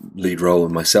in the lead role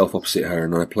and myself opposite her,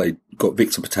 and I got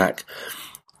Victor Patak,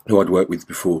 who I'd worked with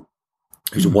before,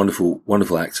 who's a wonderful,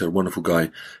 wonderful actor, a wonderful guy.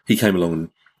 He came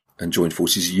along and joined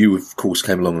forces. You, of course,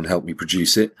 came along and helped me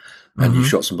produce it, and you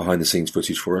shot some behind-the-scenes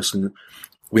footage for us. And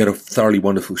we had a thoroughly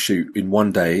wonderful shoot in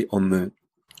one day on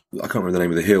I can't remember the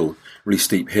name of the hill, really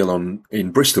steep hill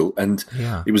in Bristol, and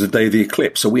it was the day of the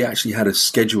eclipse. So we actually had a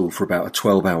schedule for about a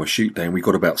 12-hour shoot day, and we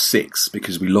got about 6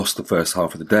 because we lost the first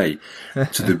half of the day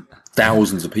to the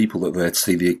thousands of people that were there to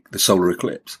see the solar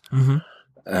eclipse. Mm-hmm.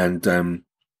 And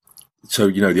so,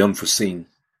 the unforeseen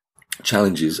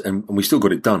challenges, and we still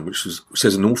got it done, which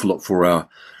says an awful lot for our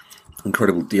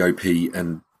incredible DOP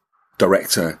and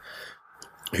director,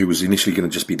 who was initially going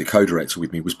to just be the co-director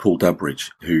with me, was Paul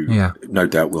Dubridge, who no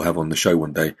doubt we'll have on the show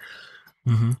one day.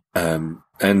 Mm-hmm.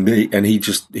 And he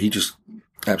just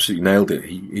absolutely nailed it.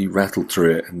 He rattled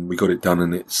through it, and we got it done.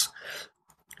 And it's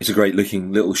a great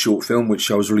looking little short film,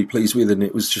 which I was really pleased with. And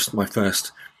it was just my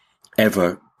first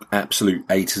ever absolute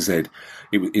A to Z.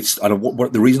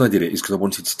 The reason I did it is because I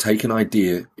wanted to take an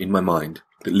idea in my mind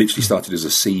that literally started as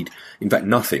a seed. In fact,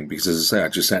 nothing, because as I say, I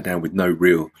just sat down with no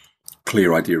real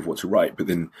clear idea of what to write, but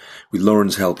then with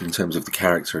Lauren's help in terms of the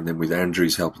character, and then with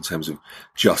Andrew's help in terms of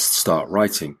just start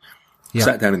writing,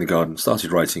 sat down in the garden,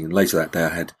 started writing, and later that day I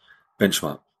had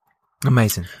Benchmark.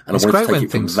 Amazing. And it's I wanted great to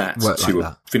take when it from that to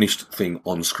like a finished thing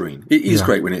on screen. It is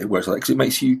great when it works like that,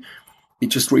 because it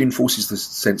just reinforces the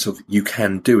sense of you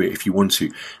can do it if you want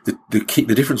to. The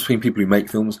difference between people who make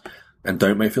films and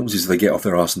don't make films is they get off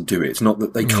their arse and do it. It's not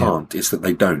that they can't, it's that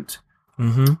they don't.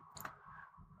 Mm-hmm.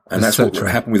 And that's what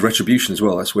happened with Retribution as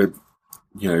well. That's where,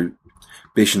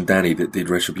 Bish and Danny that did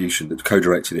Retribution, that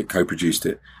co-directed it, co-produced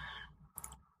it.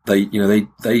 They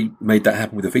made that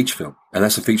happen with a feature film. And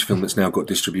that's a feature film that's now got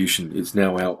distribution. It's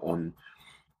now out on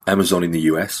Amazon in the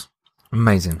US.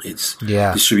 Amazing. It's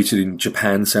distributed in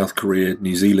Japan, South Korea,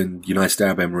 New Zealand, United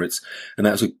Arab Emirates. And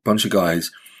that was a bunch of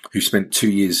guys who spent 2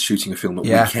 years shooting a film at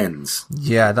weekends.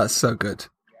 Yeah, that's so good.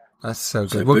 That's so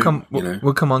good. We'll come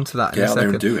on to that in a second. There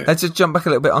and do it. Let's just jump back a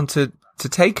little bit onto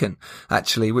Taken,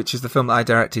 actually, which is the film that I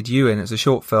directed you in. It's a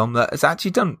short film that has actually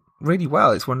done really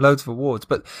well. It's won loads of awards.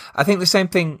 But I think the same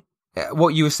thing,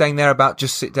 what you were saying there about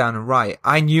just sit down and write.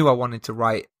 I knew I wanted to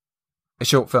write a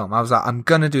short film. I was like, I'm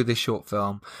going to do this short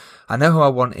film. I know who I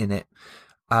want in it.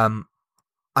 And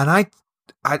I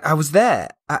was there,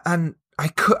 and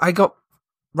I got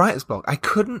writer's block. I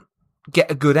couldn't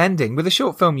get a good ending. With a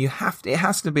short film, it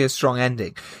has to be a strong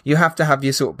ending. You have to have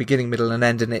your sort of beginning, middle and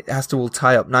end, and it has to all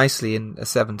tie up nicely in a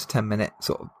 7 to 10 minute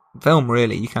sort of film,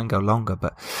 really. You can go longer,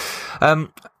 but, and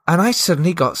I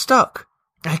suddenly got stuck.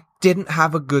 I didn't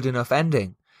have a good enough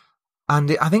ending.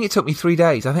 And I think it took me 3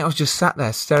 days. I think I was just sat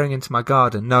there staring into my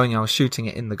garden, knowing I was shooting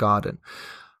it in the garden.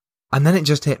 And then it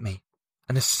just hit me.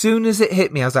 And as soon as it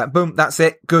hit me, I was like, boom, that's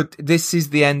it. Good. This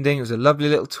is the ending. It was a lovely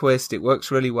little twist. It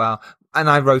works really well. And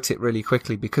I wrote it really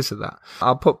quickly because of that.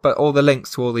 I'll put all the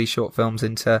links to all these short films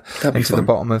into the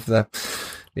bottom of the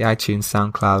iTunes,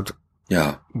 SoundCloud.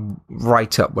 Yeah.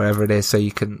 Right up wherever it is, so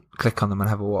you can click on them and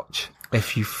have a watch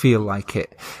if you feel like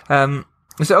it.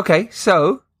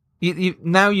 So you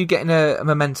now you're getting a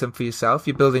momentum for yourself.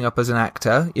 You're building up as an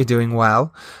actor. You're doing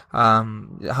well.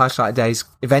 Harsh Light Days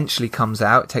eventually comes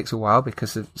out. It takes a while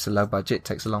because it's a low budget. It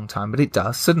takes a long time, but it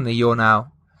does. Suddenly you're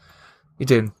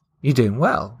doing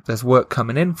well. There's work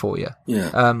coming in for you. Yeah.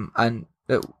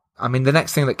 The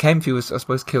next thing that came for you was, I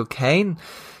suppose, Kill Kane.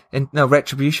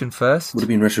 Retribution first. Would have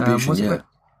been Retribution, yeah.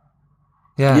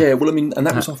 Yeah. Yeah, well, and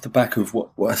that was off the back of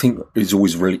what I think is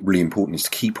always really, really important, is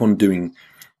to keep on doing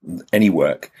any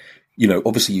work.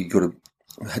 Obviously you've got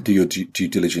to do your due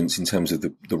diligence in terms of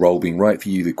the role being right for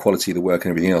you, the quality of the work and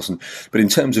everything else. But in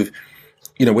terms of,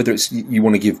 whether it's you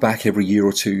want to give back every year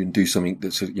or two and do something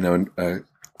that's,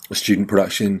 a student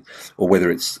production, or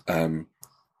whether it's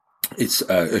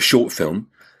a short film,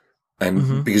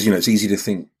 and because it's easy to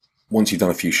think once you've done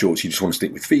a few shorts you just want to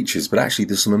stick with features, but actually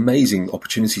there's some amazing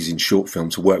opportunities in short film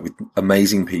to work with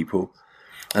amazing people,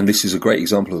 and this is a great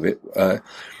example of it.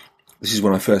 This is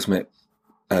when I first met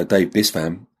Dave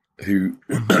Bispham, who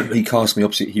he cast me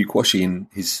opposite Hugh Quashie in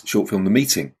his short film The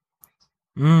Meeting,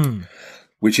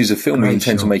 which is a film we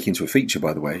intend to make into a feature,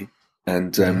 by the way.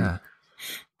 And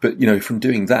but you know, from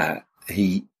doing that,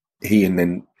 he and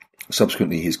then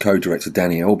subsequently his co-director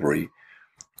Danny Elbury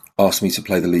asked me to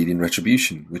play the lead in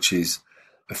Retribution, which is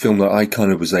a film that I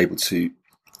kind of was able to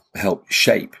help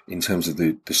shape in terms of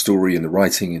the story and the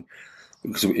writing, and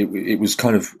because it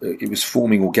was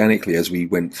forming organically as we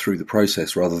went through the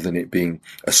process, rather than it being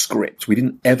a script. We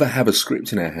didn't ever have a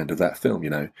script in our hand of that film, you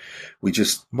know. We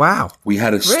just we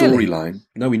had a storyline.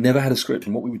 No, we never had a script,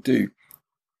 and what we would do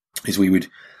is we would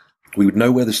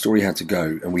know where the story had to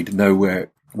go, and we'd know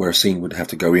where a scene would have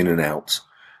to go in and out,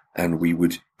 and we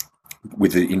would,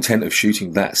 with the intent of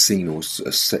shooting that scene or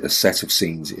a set of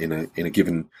scenes in a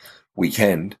given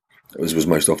weekend, as was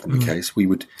most often the case, we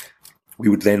would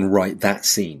then write that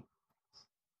scene,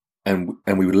 and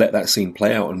we would let that scene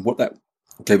play out. And what that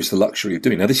gave us the luxury of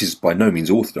doing. Now, this is by no means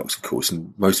orthodox, of course,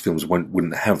 and most films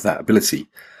wouldn't have that ability.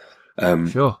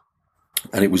 Sure.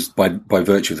 And it was by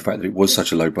virtue of the fact that it was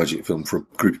such a low budget film for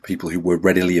a group of people who were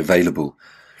readily available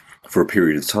for a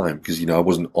period of time. Because, you know, I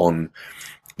wasn't on,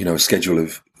 you know, a schedule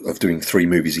of doing 3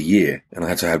 movies a year, and I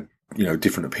had to have, you know,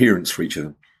 different appearance for each of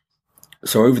them.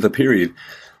 So over the period,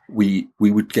 we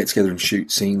would get together and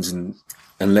shoot scenes and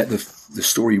let the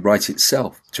story write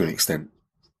itself to an extent.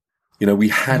 You know, we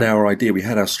had our idea, we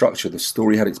had our structure, the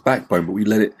story had its backbone, but we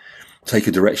let it take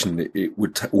a direction that it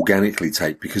would organically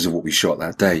take because of what we shot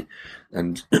that day.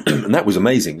 And, and that was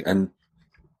amazing. And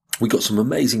we got some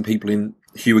amazing people in.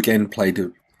 Hugh again played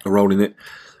a role in it,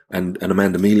 and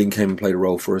Amanda Mealing came and played a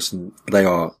role for us, and they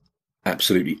are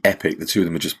absolutely epic. The two of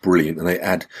them are just brilliant, and they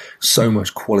add so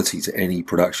much quality to any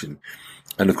production.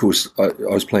 And of course, I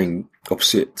was playing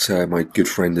opposite my good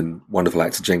friend and wonderful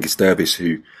actor Cengiz Dervis,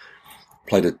 who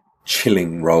played a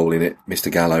chilling role in it,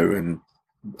 Mr. Gallo,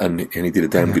 and he did a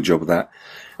damn good job of that.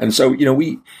 And so, you know,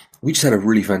 we just had a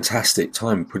really fantastic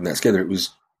time putting that together. It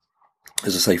was,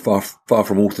 as I say, far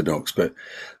from orthodox, but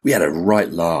we had a right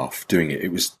laugh doing it.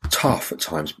 It was tough at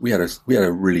times. We had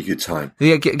a really good time.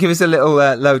 Yeah, give us a little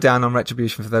lowdown on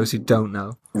Retribution for those who don't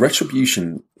know.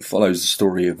 Retribution follows the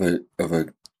story of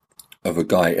a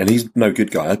guy, and he's no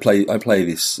good guy. I play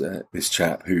this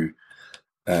chap who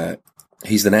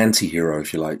he's an anti-hero,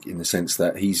 if you like, in the sense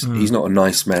that he's not a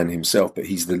nice man himself, but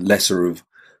he's the lesser of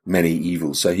many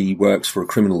evils. So he works for a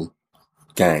criminal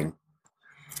gang,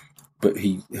 but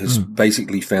he has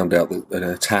basically found out that an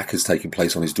attack has taken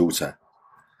place on his daughter,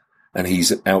 and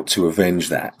he's out to avenge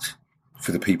that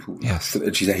for the people. Yes.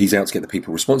 He's out to get the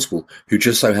people responsible, who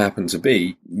just so happen to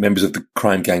be members of the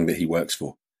crime gang that he works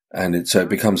for. And so it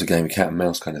becomes a game of cat and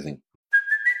mouse kind of thing.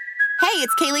 Hey,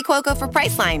 it's Kaylee Cuoco for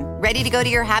Priceline. Ready to go to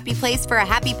your happy place for a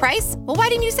happy price? Well, why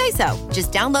didn't you say so?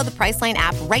 Just download the Priceline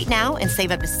app right now and save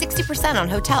up to 60% on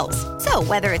hotels. So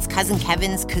whether it's Cousin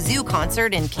Kevin's Kazoo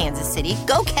Concert in Kansas City,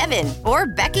 go Kevin, or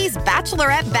Becky's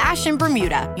Bachelorette Bash in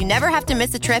Bermuda, you never have to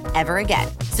miss a trip ever again.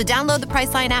 So download the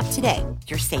Priceline app today.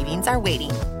 Your savings are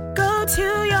waiting. Go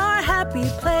to your happy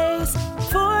place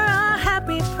for a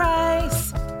happy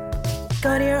price.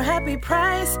 Go to your happy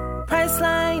price,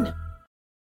 Priceline.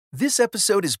 This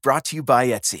episode is brought to you by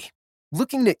Etsy.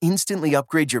 Looking to instantly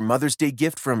upgrade your Mother's Day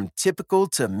gift from typical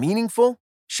to meaningful?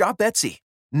 Shop Etsy.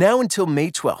 Now until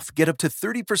May 12th, get up to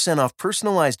 30% off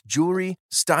personalized jewelry,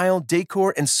 style,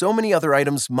 decor, and so many other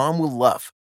items Mom will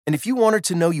love. And if you want her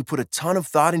to know you put a ton of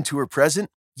thought into her present,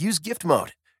 use Gift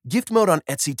Mode. Gift Mode on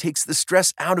Etsy takes the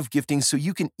stress out of gifting so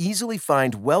you can easily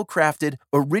find well-crafted,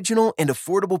 original, and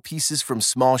affordable pieces from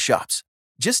small shops.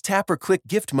 Just tap or click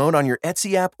Gift Mode on your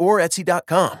Etsy app or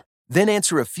Etsy.com. Then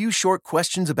answer a few short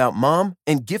questions about Mom,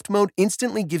 and Gift Mode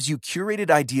instantly gives you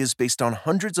curated ideas based on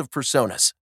hundreds of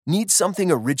personas. Need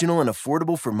something original and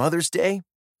affordable for Mother's Day?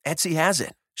 Etsy has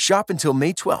it. Shop until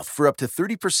May 12th for up to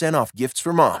 30% off gifts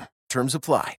for Mom. Terms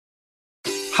apply.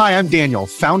 Hi, I'm Daniel,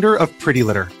 founder of Pretty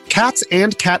Litter. Cats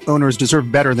and cat owners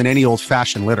deserve better than any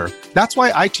old-fashioned litter. That's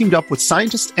why I teamed up with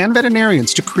scientists and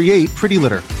veterinarians to create Pretty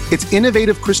Litter. Its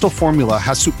innovative crystal formula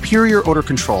has superior odor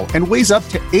control and weighs up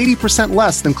to 80%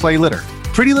 less than clay litter.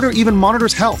 Pretty Litter even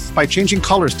monitors health by changing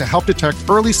colors to help detect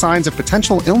early signs of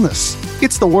potential illness.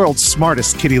 It's the world's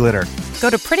smartest kitty litter. Go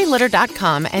to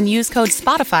prettylitter.com and use code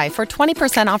SPOTIFY for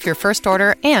 20% off your first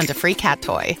order and a free cat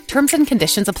toy. Terms and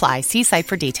conditions apply. See site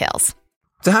for details.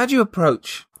 So how do you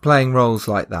approach playing roles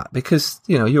like that? Because,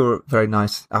 you know, you're a very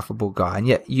nice, affable guy, and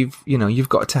yet you've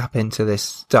got to tap into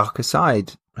this darker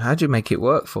side. How do you make it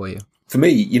work for you? For me,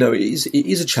 you know, it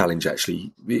is a challenge,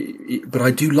 actually. But I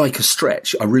do like a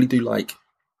stretch. I really do like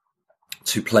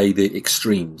to play the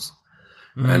extremes.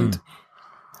 And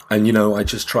And, I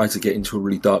just try to get into a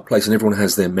really dark place, and everyone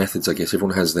has their methods, I guess.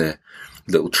 Everyone has their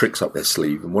little tricks up their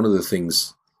sleeve. And one of the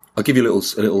things, I'll give you a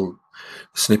little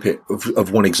snippet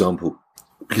of one example,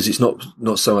 because it's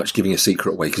not so much giving a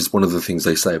secret away, because one of the things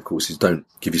they say, of course, is don't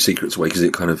give your secrets away, because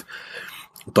it kind of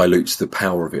dilutes the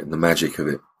power of it and the magic of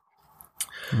it.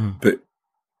 But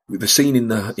the scene in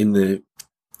the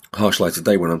Harsh Light of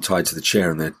Day, when I'm tied to the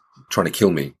chair and they're trying to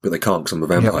kill me, but they can't because I'm a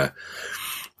vampire.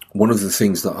 One of the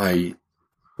things that I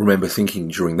remember thinking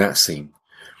during that scene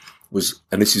was,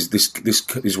 and this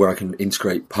is where I can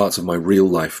integrate parts of my real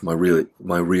life, my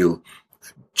real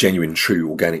genuine, true,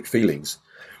 organic feelings,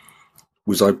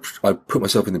 was I put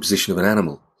myself in the position of an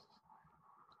animal,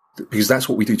 because that's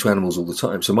what we do to animals all the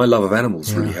time. So my love of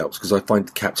animals really helps, because I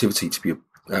find captivity to be an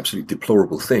absolutely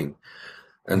deplorable thing.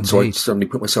 And so I suddenly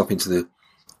put myself into the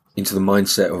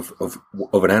mindset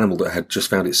of an animal that had just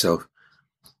found itself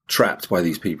trapped by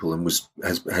these people and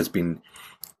has been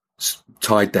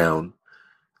tied down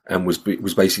and was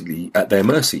basically at their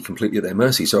mercy, completely at their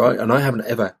mercy. So I haven't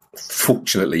ever,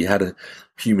 fortunately, had a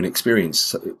human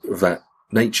experience of that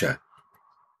nature.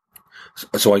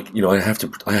 So I have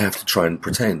to try and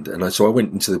pretend. And so I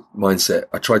went into the mindset.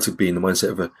 I tried to be in the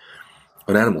mindset of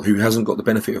an animal who hasn't got the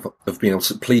benefit of being able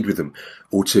to plead with them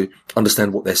or to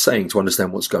understand what they're saying, to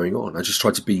understand what's going on. I just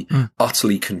tried to be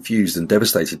utterly confused and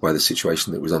devastated by the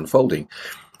situation that was unfolding,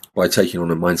 by taking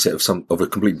on a mindset of a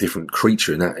completely different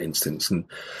creature in that instance. And,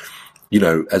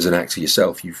 as an actor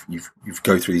yourself, you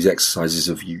go through these exercises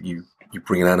of you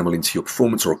bring an animal into your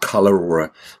performance, or a color, or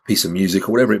a piece of music,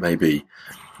 or whatever it may be.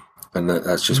 And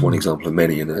that's just one example of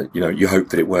many. And, you hope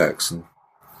that it works and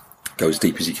go as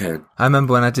deep as you can. I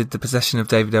remember when I did The Possession of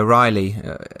David O'Reilly,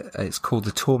 it's called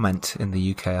The Torment in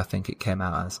the UK, I think it came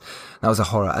out as. That was a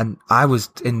horror. And I was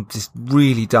in this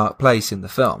really dark place in the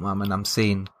film. I mean, I'm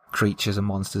seeing creatures and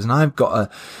monsters, and I've got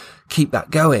to keep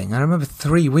that going. And I remember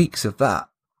 3 weeks of that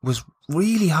was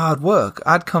really hard work.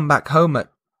 I'd come back home at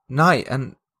night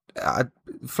and I'd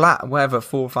flat, whatever,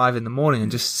 4 or 5 in the morning,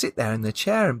 and just sit there in the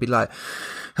chair and be like,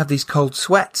 have these cold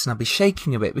sweats, and I'd be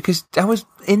shaking a bit because I was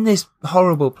in this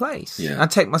horrible place. Yeah.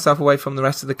 I'd take myself away from the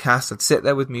rest of the cast. I'd sit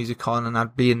there with music on and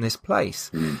I'd be in this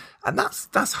place. And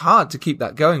that's hard to keep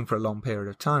that going for a long period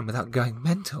of time without going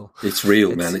mental. It's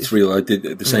real, man. It's real. I did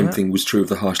the same thing was true of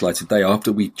The Harsh Light of Day.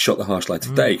 After we shot The Harsh Light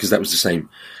of Day, because that was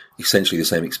essentially the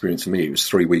same experience for me. It was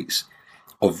 3 weeks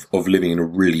of living in a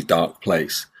really dark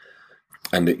place.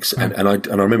 And I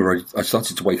remember I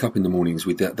started to wake up in the mornings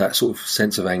with that sort of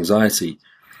sense of anxiety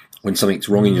when something's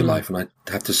wrong in your life, and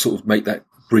I have to sort of make that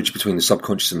bridge between the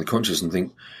subconscious and the conscious and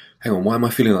think, hang on, why am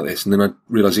I feeling like this? And then I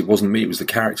realised it wasn't me, it was the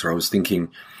character. I was thinking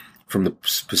from the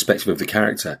perspective of the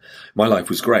character. My life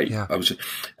was great. Yeah.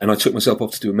 And I took myself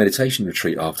off to do a meditation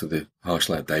retreat after The Harsh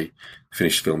Light Day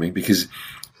finished filming, because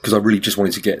I really just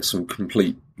wanted to get some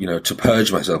complete, to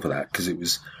purge myself of that, because it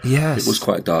was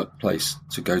quite a dark place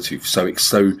to go to. So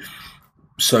it's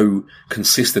so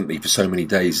consistently for so many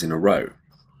days in a row,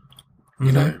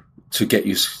 to get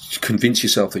you to convince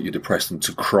yourself that you're depressed and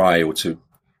to cry or to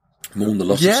mourn the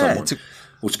loss of someone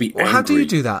or to be angry. How do you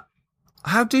do that?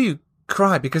 How do you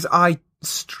cry? Because I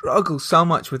struggle so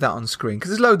much with that on screen,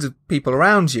 because there's loads of people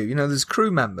around you, there's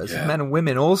crew members, men and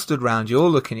women all stood around you, all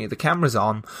looking at you, the camera's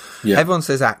on, everyone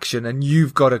says action, and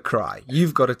you've got to cry,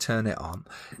 you've got to turn it on.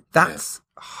 That's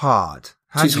hard.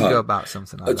 How do you go about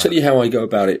something like that? I'll tell you how I go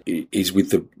about it is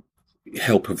with the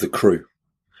help of the crew.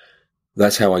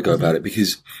 That's how I go about it,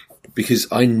 because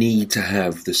I need to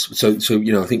have this. So,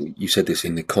 I think you said this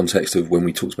in the context of when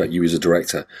we talked about you as a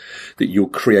director, that you're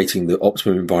creating the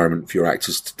optimum environment for your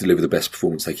actors to deliver the best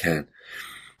performance they can.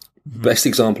 Best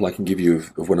example I can give you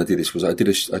of when I did this was I did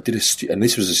and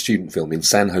this was a student film in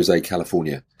San Jose,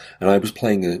 California, and I was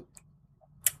playing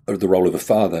the role of a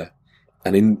father,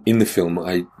 and in the film,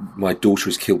 my daughter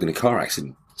is killed in a car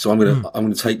accident. So I'm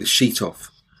gonna take the sheet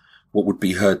off what would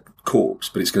be her corpse,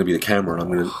 but it's going to be the camera, and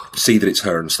I'm going to see that it's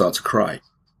her and start to cry.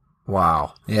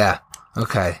 Wow. Yeah.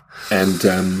 Okay. And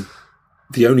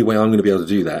the only way I'm going to be able to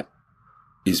do that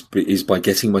is by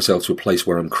getting myself to a place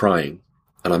where I'm crying,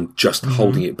 and I'm just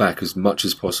holding it back as much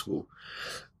as possible,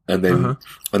 and then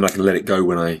and I can let it go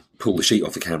when I pull the sheet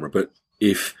off the camera. But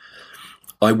if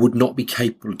I would not be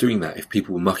capable of doing that if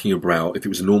people were mucking about, if it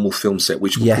was a normal film set,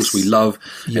 which of course we love,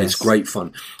 and it's great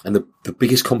fun. And the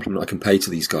biggest compliment I can pay to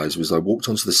these guys was I walked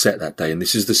onto the set that day, and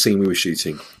this is the scene we were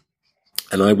shooting.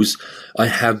 And I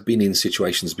have been in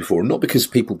situations before, not because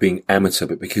of people being amateur,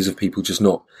 but because of people just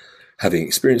not having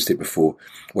experienced it before,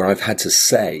 where I've had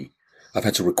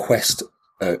to request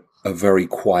a very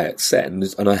quiet set.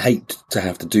 And I hate to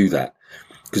have to do that,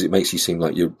 because it makes you seem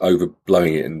like you're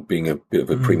overblowing it and being a bit of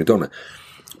a prima donna.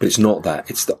 But it's not that.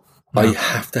 It's that I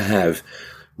have to have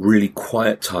really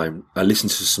quiet time. I listen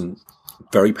to some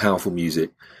very powerful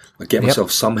music. I get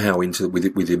myself somehow into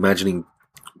with imagining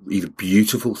either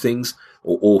beautiful things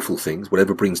or awful things,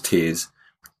 whatever brings tears.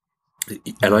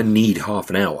 And I need half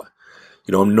an hour.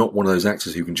 You know, I'm not one of those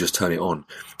actors who can just turn it on.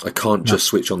 I can't just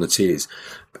switch on the tears.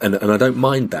 And I don't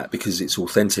mind that because it's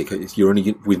authentic.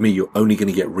 With me, you're only going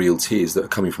to get real tears that are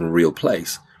coming from a real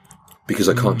place because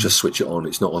I can't just switch it on.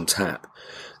 It's not on tap.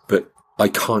 But I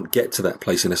can't get to that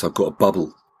place unless I've got a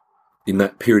bubble. In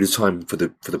that period of time for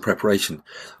the preparation,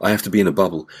 I have to be in a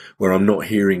bubble where I'm not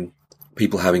hearing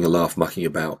people having a laugh mucking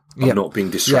about. I'm not being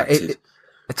distracted.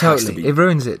 Totally. It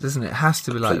ruins it, doesn't it? It has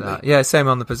to be like that. Yeah, same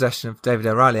on The Possession of David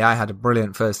O'Reilly. I had a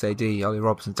brilliant first AD. Ollie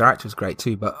Robinson, director, was great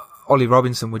too, but Ollie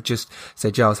Robinson would just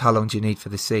say, Giles, how long do you need for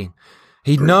this scene?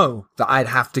 He'd know that I'd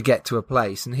have to get to a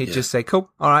place, and he'd just say, cool,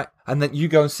 all right. And then you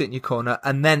go and sit in your corner,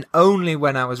 and then only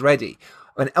when I was ready,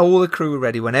 when all the crew were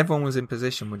ready, when everyone was in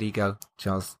position, would he go,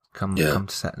 Giles, come to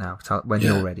set now, when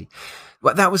you're ready.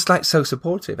 But that was like so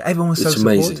supportive. Everyone was so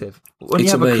supportive. When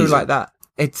you have a crew like that,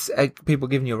 it's people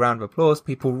giving you a round of applause,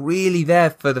 people really there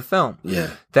for the film.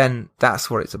 Yeah. Then that's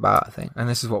what it's about, I think. And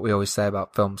this is what we always say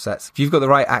about film sets. If you've got the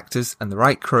right actors and the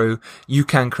right crew, you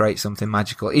can create something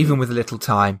magical, even with a little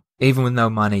time, even with no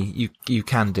money. You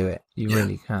can do it. You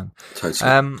really can.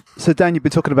 Totally. So Dan, you've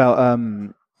been talking about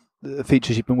the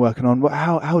features you've been working on.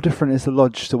 How different is the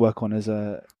lodge to work on as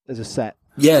a set?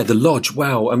 Yeah, the lodge.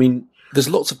 Wow. I mean, there's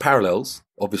lots of parallels.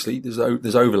 Obviously, there's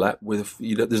overlap with,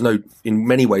 in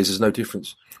many ways, there's no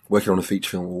difference working on a feature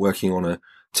film or working on a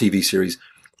TV series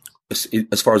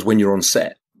as far as when you're on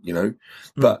set, you know.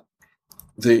 But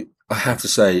I have to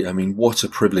say, I mean, what a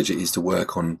privilege it is to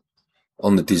work on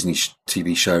the Disney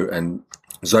TV show, and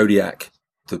Zodiac,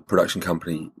 the production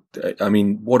company. I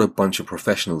mean, what a bunch of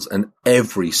professionals, and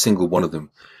every single one of them,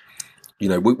 you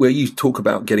know, where you talk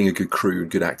about getting a good crew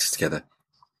and good actors together.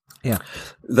 Yeah.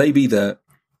 They've either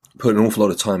put an awful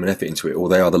lot of time and effort into it, or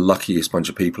they are the luckiest bunch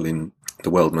of people in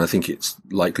the world. And I think it's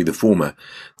likely the former.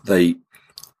 They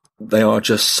are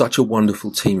just such a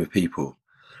wonderful team of people,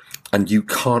 and you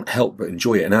can't help but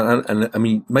enjoy it. And I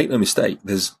mean, make no mistake,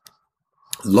 there's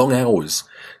long hours.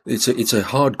 It's a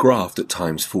hard graft at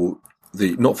times for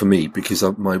not for me, because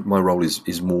my role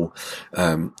is more,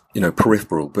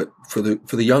 peripheral, but for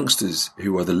the youngsters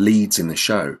who are the leads in the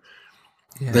show.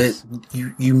 Yes.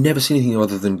 You never see anything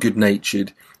other than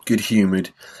good-natured,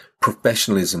 good-humoured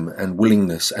professionalism and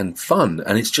willingness and fun.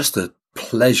 And it's just a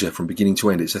pleasure from beginning to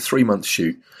end. It's a 3-month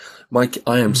shoot. Mike,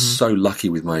 I am so lucky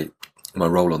with my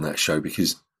role on that show,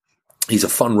 because he's a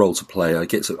fun role to play. I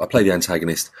play the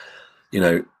antagonist. You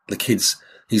know, the kids,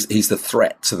 he's the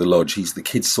threat to the lodge. The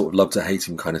kids sort of love to hate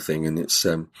him kind of thing. And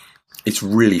it's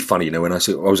really funny. You know, when I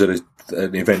was at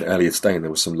an event earlier today, and there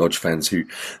were some lodge fans who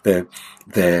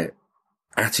their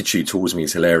attitude towards me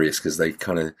is hilarious, because they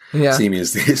kind of see me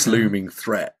as this looming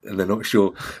threat, and they're not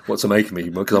sure what to make of me,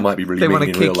 because I might be really mean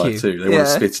in real life too. They want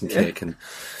to spit and kick,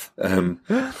 and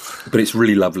but it's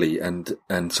really lovely, and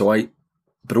so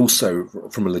but also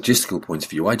from a logistical point of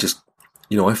view, I just,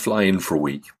 I fly in for a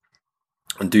week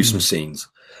and do some scenes,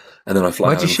 and then I fly.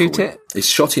 Where'd you shoot it? It's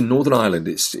shot in Northern Ireland.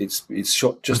 It's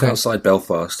shot just outside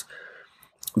Belfast.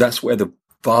 That's where the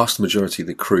vast majority of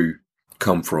the crew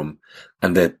come from,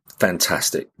 and they're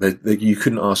fantastic. You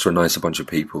couldn't ask for a nicer bunch of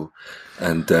people.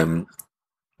 And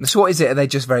so what is it? Are they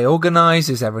just very organised?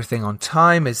 Is everything on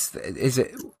time? Is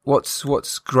it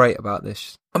what's great about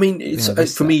this? I mean,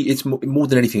 for me, it's more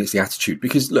than anything, it's the attitude.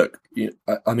 Because look,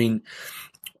 I mean,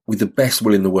 with the best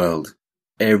will in the world,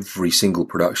 every single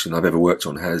production I've ever worked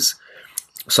on has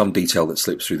some detail that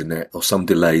slips through the net, or some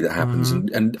delay that happens,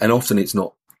 and often it's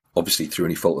not obviously through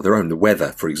any fault of their own. The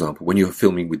weather, for example, when you're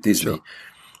filming with Disney. Sure.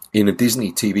 In a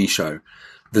Disney TV show,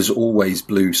 there's always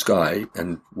blue sky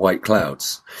and white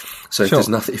clouds. So if there's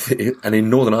nothing, and in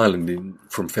Northern Ireland,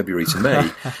 from February to May,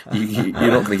 you're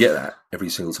not going to get that every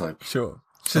single time. Sure.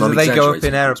 So do they go up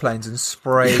in airplanes and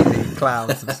spray the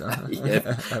clouds and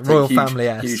stuff? Royal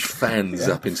family-esque. Huge fans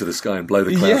up into the sky and blow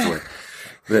the clouds away.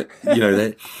 But,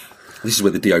 this is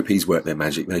where the DOPs work their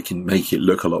magic. They can make it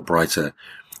look a lot brighter,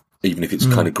 even if it's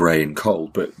kind of grey and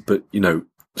cold. But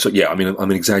so yeah, I mean,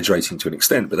 I'm exaggerating to an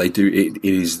extent, but they do. It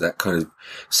is that kind of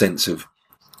sense of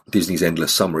Disney's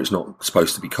endless summer. It's not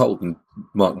supposed to be cold, and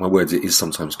mark my words, it is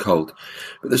sometimes cold.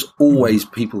 But there's always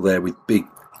people there with big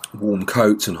warm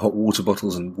coats and hot water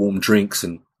bottles and warm drinks,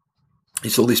 and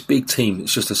it's all this big team.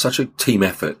 It's just such a team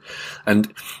effort,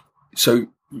 and so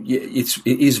yeah, it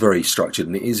is very structured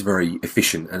and it is very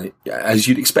efficient, and as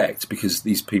you'd expect, because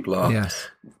these people are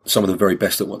some of the very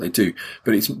best at what they do.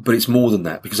 But it's more than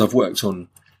that, because I've worked on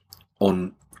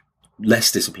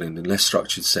less disciplined and less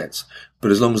structured sets.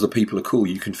 But as long as the people are cool,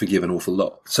 you can forgive an awful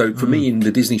lot. So for me, in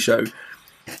the Disney show,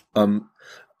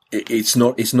 it's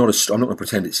not I'm not going to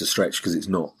pretend it's a stretch, because it's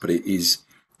not, but it is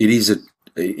a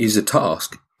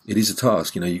task. It is a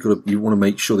task. You want to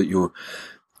make sure that you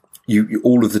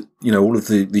all of the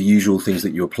usual things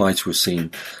that you apply to a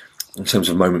scene in terms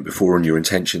of moment before and your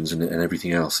intentions and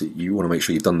everything else. You want to make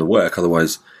sure you've done the work.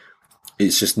 Otherwise,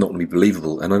 it's just not going to be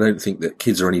believable. And I don't think that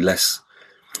kids are any less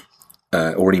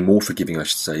or any more forgiving, I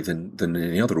should say, than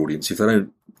any other audience. If they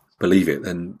don't believe it,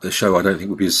 then the show, I don't think,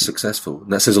 would be as successful.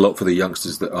 And that says a lot for the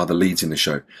youngsters that are the leads in the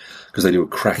show, because they do a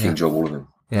cracking job, all of them.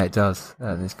 Yeah, it does.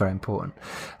 It's very important.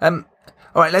 All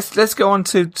right, let's go on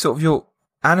to sort of your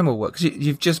animal work, because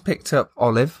you've just picked up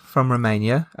Olive from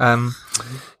Romania.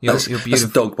 Your beautiful that's a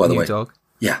dog, by the way. Dog.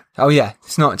 Yeah. Oh yeah,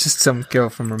 it's not just some girl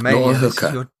from Romania. Not a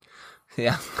hooker.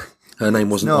 Yeah. Her name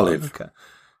wasn't Olive. Hooker.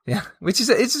 Yeah, which is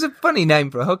it's a funny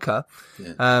name for a hooker.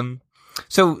 Yeah.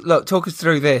 So look, talk us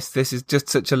through this. This is just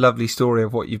such a lovely story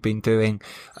of what you've been doing,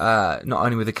 not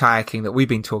only with the kayaking that we've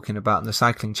been talking about and the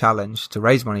cycling challenge to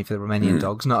raise money for the Romanian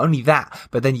dogs. Not only that,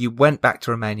 but then you went back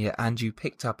to Romania and you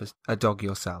picked up a dog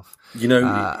yourself.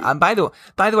 And by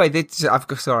the way,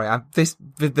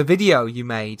 the video you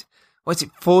made, what's it,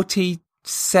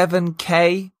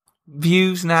 47K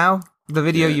views now? The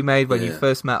video you made when you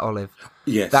first met Olive.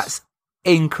 Yes. That's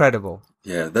incredible.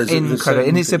 Yeah, incredible,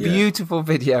 and it's a beautiful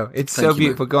video. It's so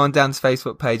beautiful. Go on Dan's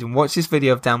Facebook page and watch this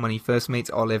video of Dan when he first meets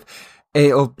Olive.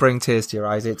 It'll bring tears to your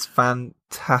eyes. It's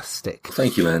fantastic.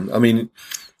 Thank you, man. I mean,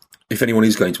 if anyone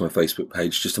is going to my Facebook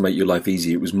page, just to make your life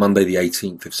easy, it was Monday the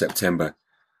 18th of September.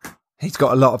 He's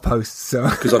got a lot of posts, so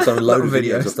because I've done a load of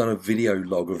videos. I've done a video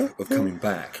log of coming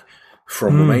back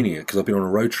from Romania, because I've been on a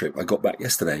road trip. I got back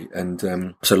yesterday,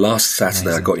 and so last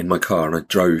Saturday I got in my car and I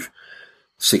drove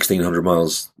 1,600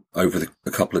 miles over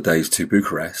a couple of days to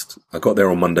Bucharest. I got there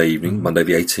on Monday evening, Monday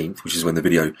the 18th, which is when the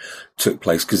video took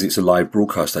place, because it's a live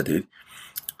broadcast I did,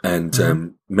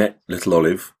 and met little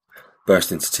Olive,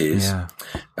 burst into tears. Yeah.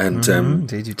 And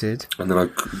indeed you did. And then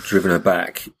I've driven her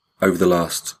back over the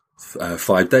last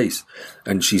 5 days,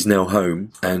 and she's now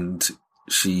home, and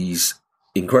she's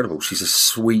incredible. She's a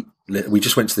sweet. We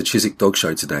just went to the Chiswick Dog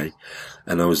Show today,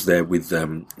 and I was there with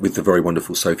the very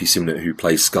wonderful Sophie Simnett, who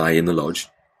plays Sky in the lodge.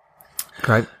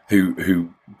 Great.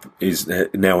 Who is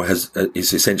now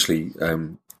is essentially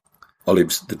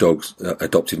Olive's, the dog's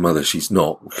adopted mother. She's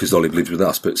not, because Olive lives with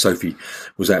us, but Sophie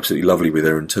was absolutely lovely with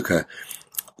her and took her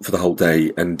for the whole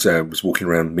day, and was walking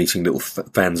around meeting little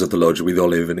fans of the lodge with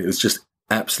Olive, and it was just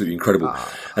absolutely incredible.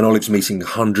 And Olive's meeting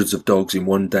hundreds of dogs in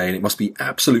one day, and it must be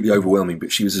absolutely overwhelming,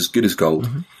 but she was as good as gold.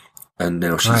 And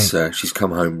now she's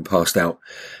come home and passed out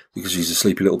because she's a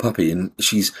sleepy little puppy, and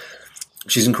she's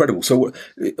incredible. So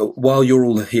while you're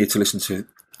all here to listen to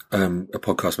a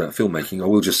podcast about filmmaking, I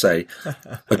will just say,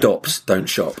 adopt, don't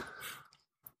shop.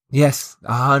 Yes,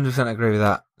 100% agree with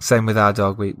that. Same with our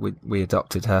dog. We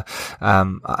adopted her.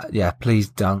 Please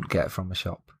don't get from a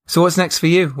shop. So what's next for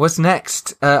you? What's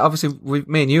next? Obviously,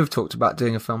 me and you have talked about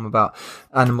doing a film about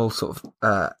animal sort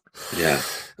of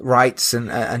rights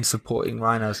and supporting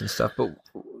rhinos and stuff. But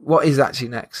what is actually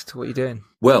next? What are you doing?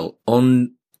 Well,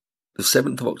 on the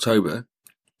 7th of October,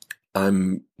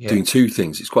 I'm doing two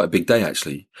things. It's quite a big day,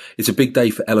 actually. It's a big day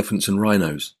for elephants and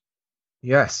rhinos.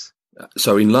 Yes.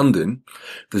 So in London,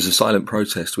 there's a silent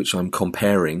protest, which I'm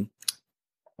comparing.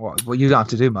 Well, you don't have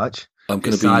to do much. I'm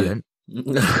going to be silent.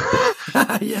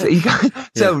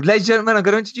 So, ladies and gentlemen, I'm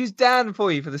going to introduce Dan for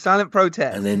you for the silent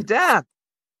protest. And then Dan.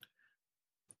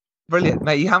 Brilliant,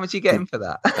 mate. How much are you getting for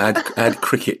that? add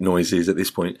cricket noises at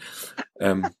this point.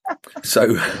 They've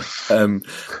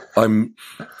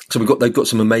got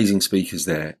some amazing speakers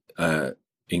there,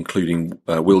 including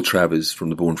Will Travers from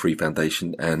the Born Free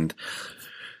Foundation, and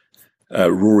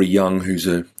Rory Young, who's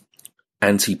the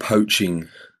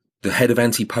head of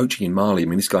anti-poaching in Mali. I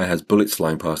mean, this guy has bullets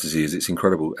flying past his ears. It's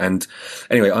incredible. And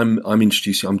anyway, I'm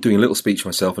doing a little speech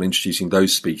myself and introducing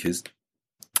those speakers.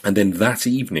 And then that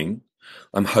evening,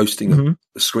 I'm hosting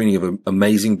a screening of an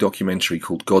amazing documentary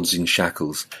called Gods in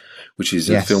Shackles, which is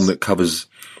a film that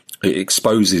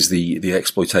exposes the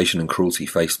exploitation and cruelty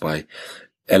faced by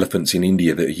elephants in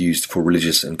India that are used for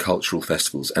religious and cultural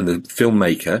festivals. And the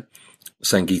filmmaker,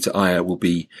 Sangeeta Iyer, will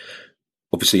be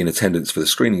obviously in attendance for the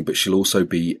screening, but she'll also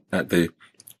be at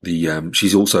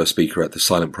she's also a speaker at the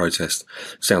silent protest.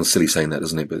 Sounds silly saying that,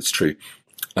 doesn't it? But it's true.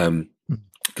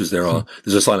 Because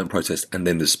there's a silent protest and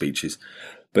then there's speeches.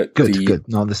 But good,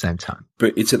 not at the same time.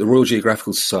 But it's at the Royal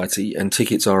Geographical Society, and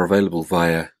tickets are available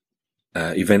via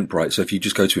Eventbrite. So if you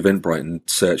just go to Eventbrite and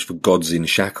search for Gods in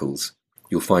Shackles,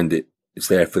 you'll find it it's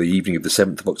there for the evening of the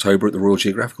 7th of October at the Royal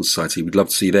Geographical Society. We'd love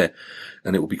to see you there.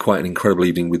 And it will be quite an incredible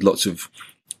evening with lots of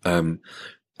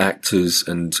actors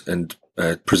and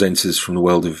presenters from the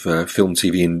world of film,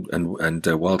 TV and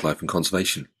wildlife and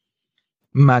conservation.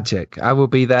 Magic. I will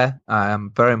be there. I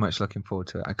am very much looking forward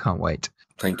to it. I can't wait.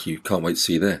 Thank you. Can't wait to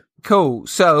see you there. Cool.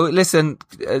 So listen,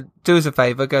 do us a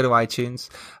favour, go to iTunes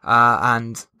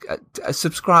and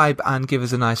subscribe and give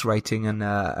us a nice rating and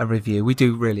a review. We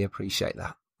do really appreciate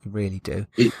that. We really do.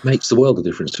 It makes the world of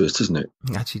difference to us, doesn't it?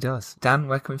 It actually does. Dan,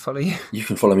 where can we follow you? You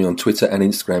can follow me on Twitter and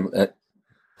Instagram at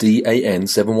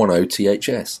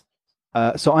DAN710THS.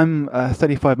 So I'm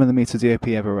 35mm DOP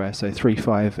everywhere, so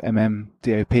 35mm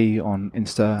DOP on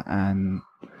Insta and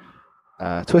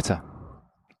Twitter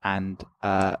and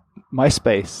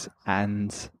MySpace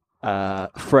and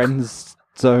Friends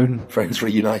Zone. Friends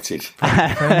Reunited.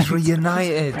 Friends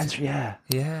Reunited. Friends, yeah.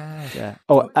 Yeah.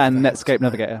 Oh, and Netscape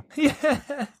Navigator.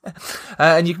 Yeah.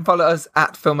 And you can follow us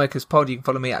at Filmmakers Pod. You can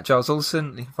follow me at Giles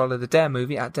Olsen. You can follow the Dare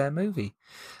Movie at Dare Movie.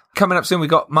 Coming up soon, we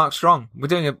got Mark Strong. We're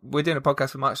doing a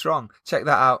podcast with Mark Strong. Check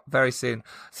that out very soon.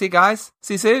 See you guys.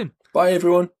 See you soon. Bye,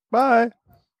 everyone. Bye.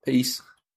 Peace.